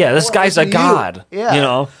 this guy? Yeah, this Well, guy's a listen to god. Yeah, You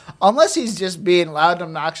know? unless he's just being loud and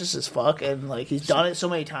obnoxious as fuck, and like he's done it so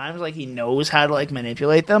many times, like he knows how to like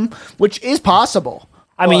manipulate them, which is possible.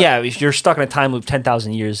 I mean, But yeah, if you're stuck in a time loop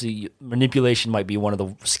 10,000 years, manipulation might be one of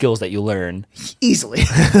the skills that you learn. easily.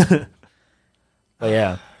 But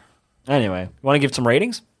yeah. Anyway, you want to give some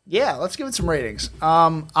ratings? Yeah, let's give it some ratings.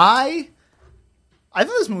 I thought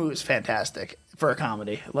this movie was fantastic for a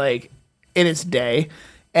comedy, like in its day,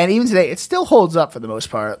 and even today, it still holds up for the most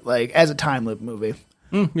part, like as a time loop movie.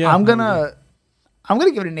 Yeah, I'm gonna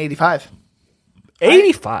give it an 85.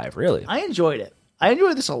 85, really? I enjoyed it. I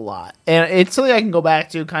enjoyed this a lot, and it's something I can go back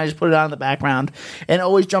to, kind of just put it on in the background, and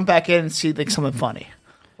always jump back in and see like something funny.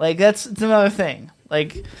 Like it's another thing.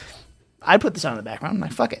 Like I put this on in the background, and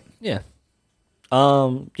like fuck it. Yeah.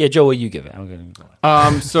 Yeah, Joe, what you give it? I'm gonna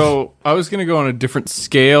go. So I was gonna go on a different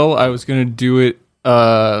scale. I was gonna do it.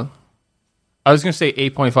 I was gonna say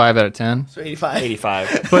 8.5 out of 10, So 85.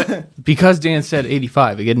 85. but because Dan said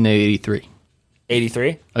 85, I get an 83.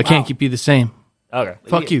 83? I can't keep you the same. Okay.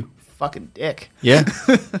 Fuck you. Fucking dick. Yeah.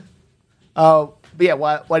 But yeah,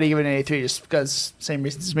 why do you give it an 83? Just because same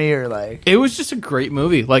reasons as me, or like? It was just a great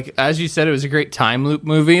movie. Like as you said, it was a great time loop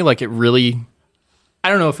movie. Like it really, I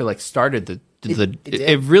don't know if it like started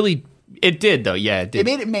it did though. Yeah, it did. It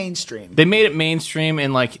made it mainstream. They made it mainstream,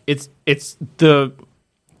 and like it's the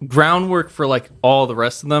groundwork for like all the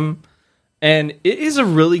rest of them. And it is a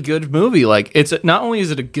really good movie. Like it's not only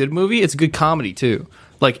is it a good movie, it's a good comedy too.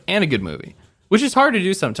 Like and a good movie, which is hard to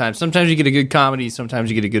do sometimes. Sometimes you get a good comedy, sometimes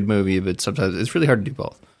you get a good movie, but sometimes it's really hard to do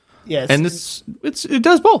both. Yes, And it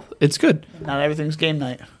does both. It's good. not everything's game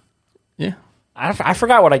night. Yeah. I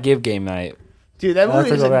forgot what I give Game Night. Dude, that I'll have movie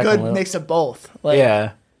to is go a back and good look. mix of both. Like,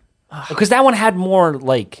 Yeah. Because that one had more,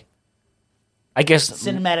 like, I guess,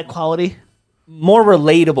 cinematic quality. more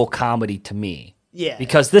relatable comedy to me. Yeah,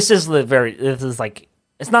 Because this is like,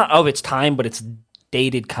 it's not of its time, but it's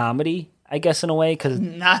dated comedy, I guess, in a way. Because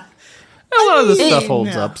not. A lot of the mean, stuff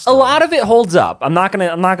holds no. up. a still. lot of it holds up. I'm not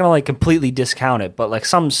gonna like completely discount it, but like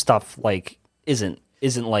some stuff like isn't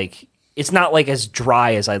like, it's not like as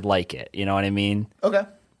dry as I'd like it. You know what I mean? Okay.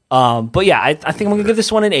 But yeah, I think I'm gonna give this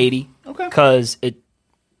one an 80. Okay. Because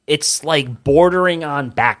it's like bordering on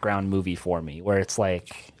background movie for me, where it's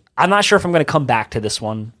like I'm not sure if I'm gonna come back to this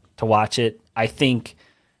one to watch it. I think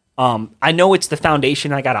I know it's the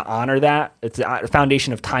foundation. I gotta honor that. It's the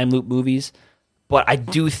foundation of time loop movies, but I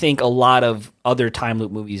do think a lot of other time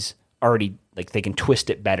loop movies already like they can twist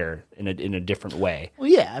it better in a different way. Well,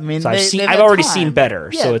 yeah. I mean, So they've I've had already time. seen better.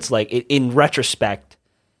 Yeah. So it's like in retrospect,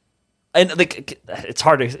 and like it's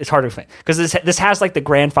hard to explain because this has like the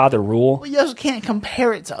grandfather rule. Well, you also can't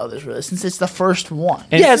compare it to others, really, since it's the first one.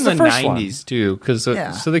 And Yeah, it's it's in the the first one. 90s too, because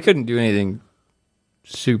Yeah. so they couldn't do anything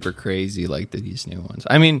super crazy like these new ones.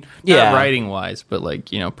 I mean, Yeah. not writing wise, but like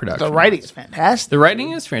production. The writing is fantastic. The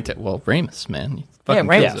writing is fantastic. Well, Ramis, man, he fucking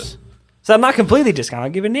Ramis. kills it. So I'm not completely discounted.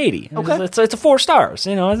 I'll give it an 80. Okay. It's a 4 stars.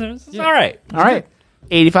 It's all right. All right.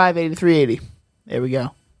 85, 83, 80. There we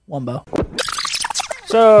go. Wumbo.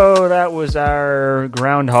 So that was our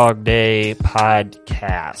Groundhog Day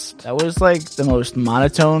podcast. That was like the most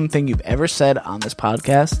monotone thing you've ever said on this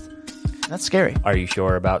podcast. That's scary. Are you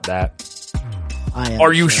sure about that? I am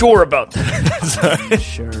Are you sure about that? I'm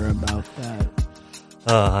sure about that.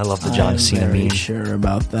 I love the John I'm Cena very meme. sure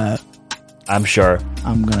about that. I'm sure.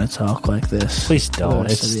 I'm gonna talk like this. Please for don't. The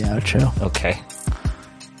rest It's of the outro. okay.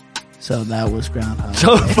 So that was Groundhog.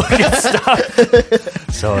 So fucking stop.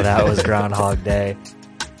 So that was Groundhog Day.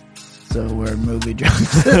 So we're movie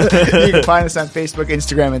drunks. You can find us on Facebook,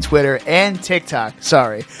 Instagram, and Twitter, and TikTok.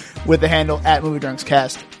 Sorry, with the handle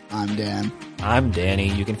 @MovieDrunksCast. I'm Dan. I'm Danny.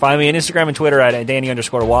 You can find me on Instagram and Twitter at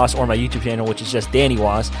Danny_Was or my YouTube channel, which is just Danny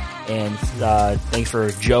Was. And thanks for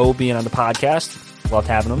Joe being on the podcast. Loved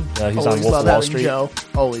having him. He's on Always Wolf love of Wall having Street. Joe.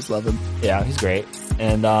 Always love him. Yeah, he's great.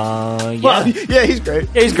 And yeah. Well, yeah, he's great.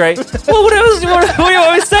 Yeah, he's great. Well, what else? What do you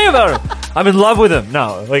always say about him? I'm in love with him.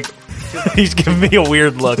 No, like he's giving me a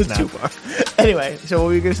weird look now. Too far. Anyway, so what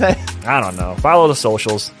were you gonna say? I don't know. Follow the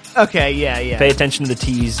socials. Okay, yeah. Pay attention to the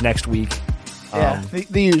teas next week. Yeah,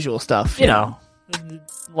 the usual stuff. You know,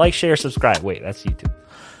 like, share, subscribe. Wait, that's YouTube.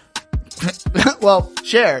 Well,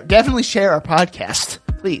 definitely share our podcast,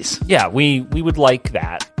 please. Yeah, we would like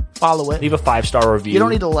that. Follow it. Leave a 5-star review. You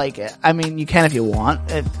don't need to like it. I mean, you can if you want.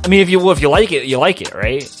 I mean, if you like it, you like it,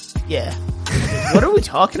 right? Yeah. What are we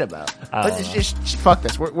talking about? I don't Just fuck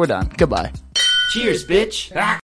this. We're done. Goodbye. Cheers, bitch.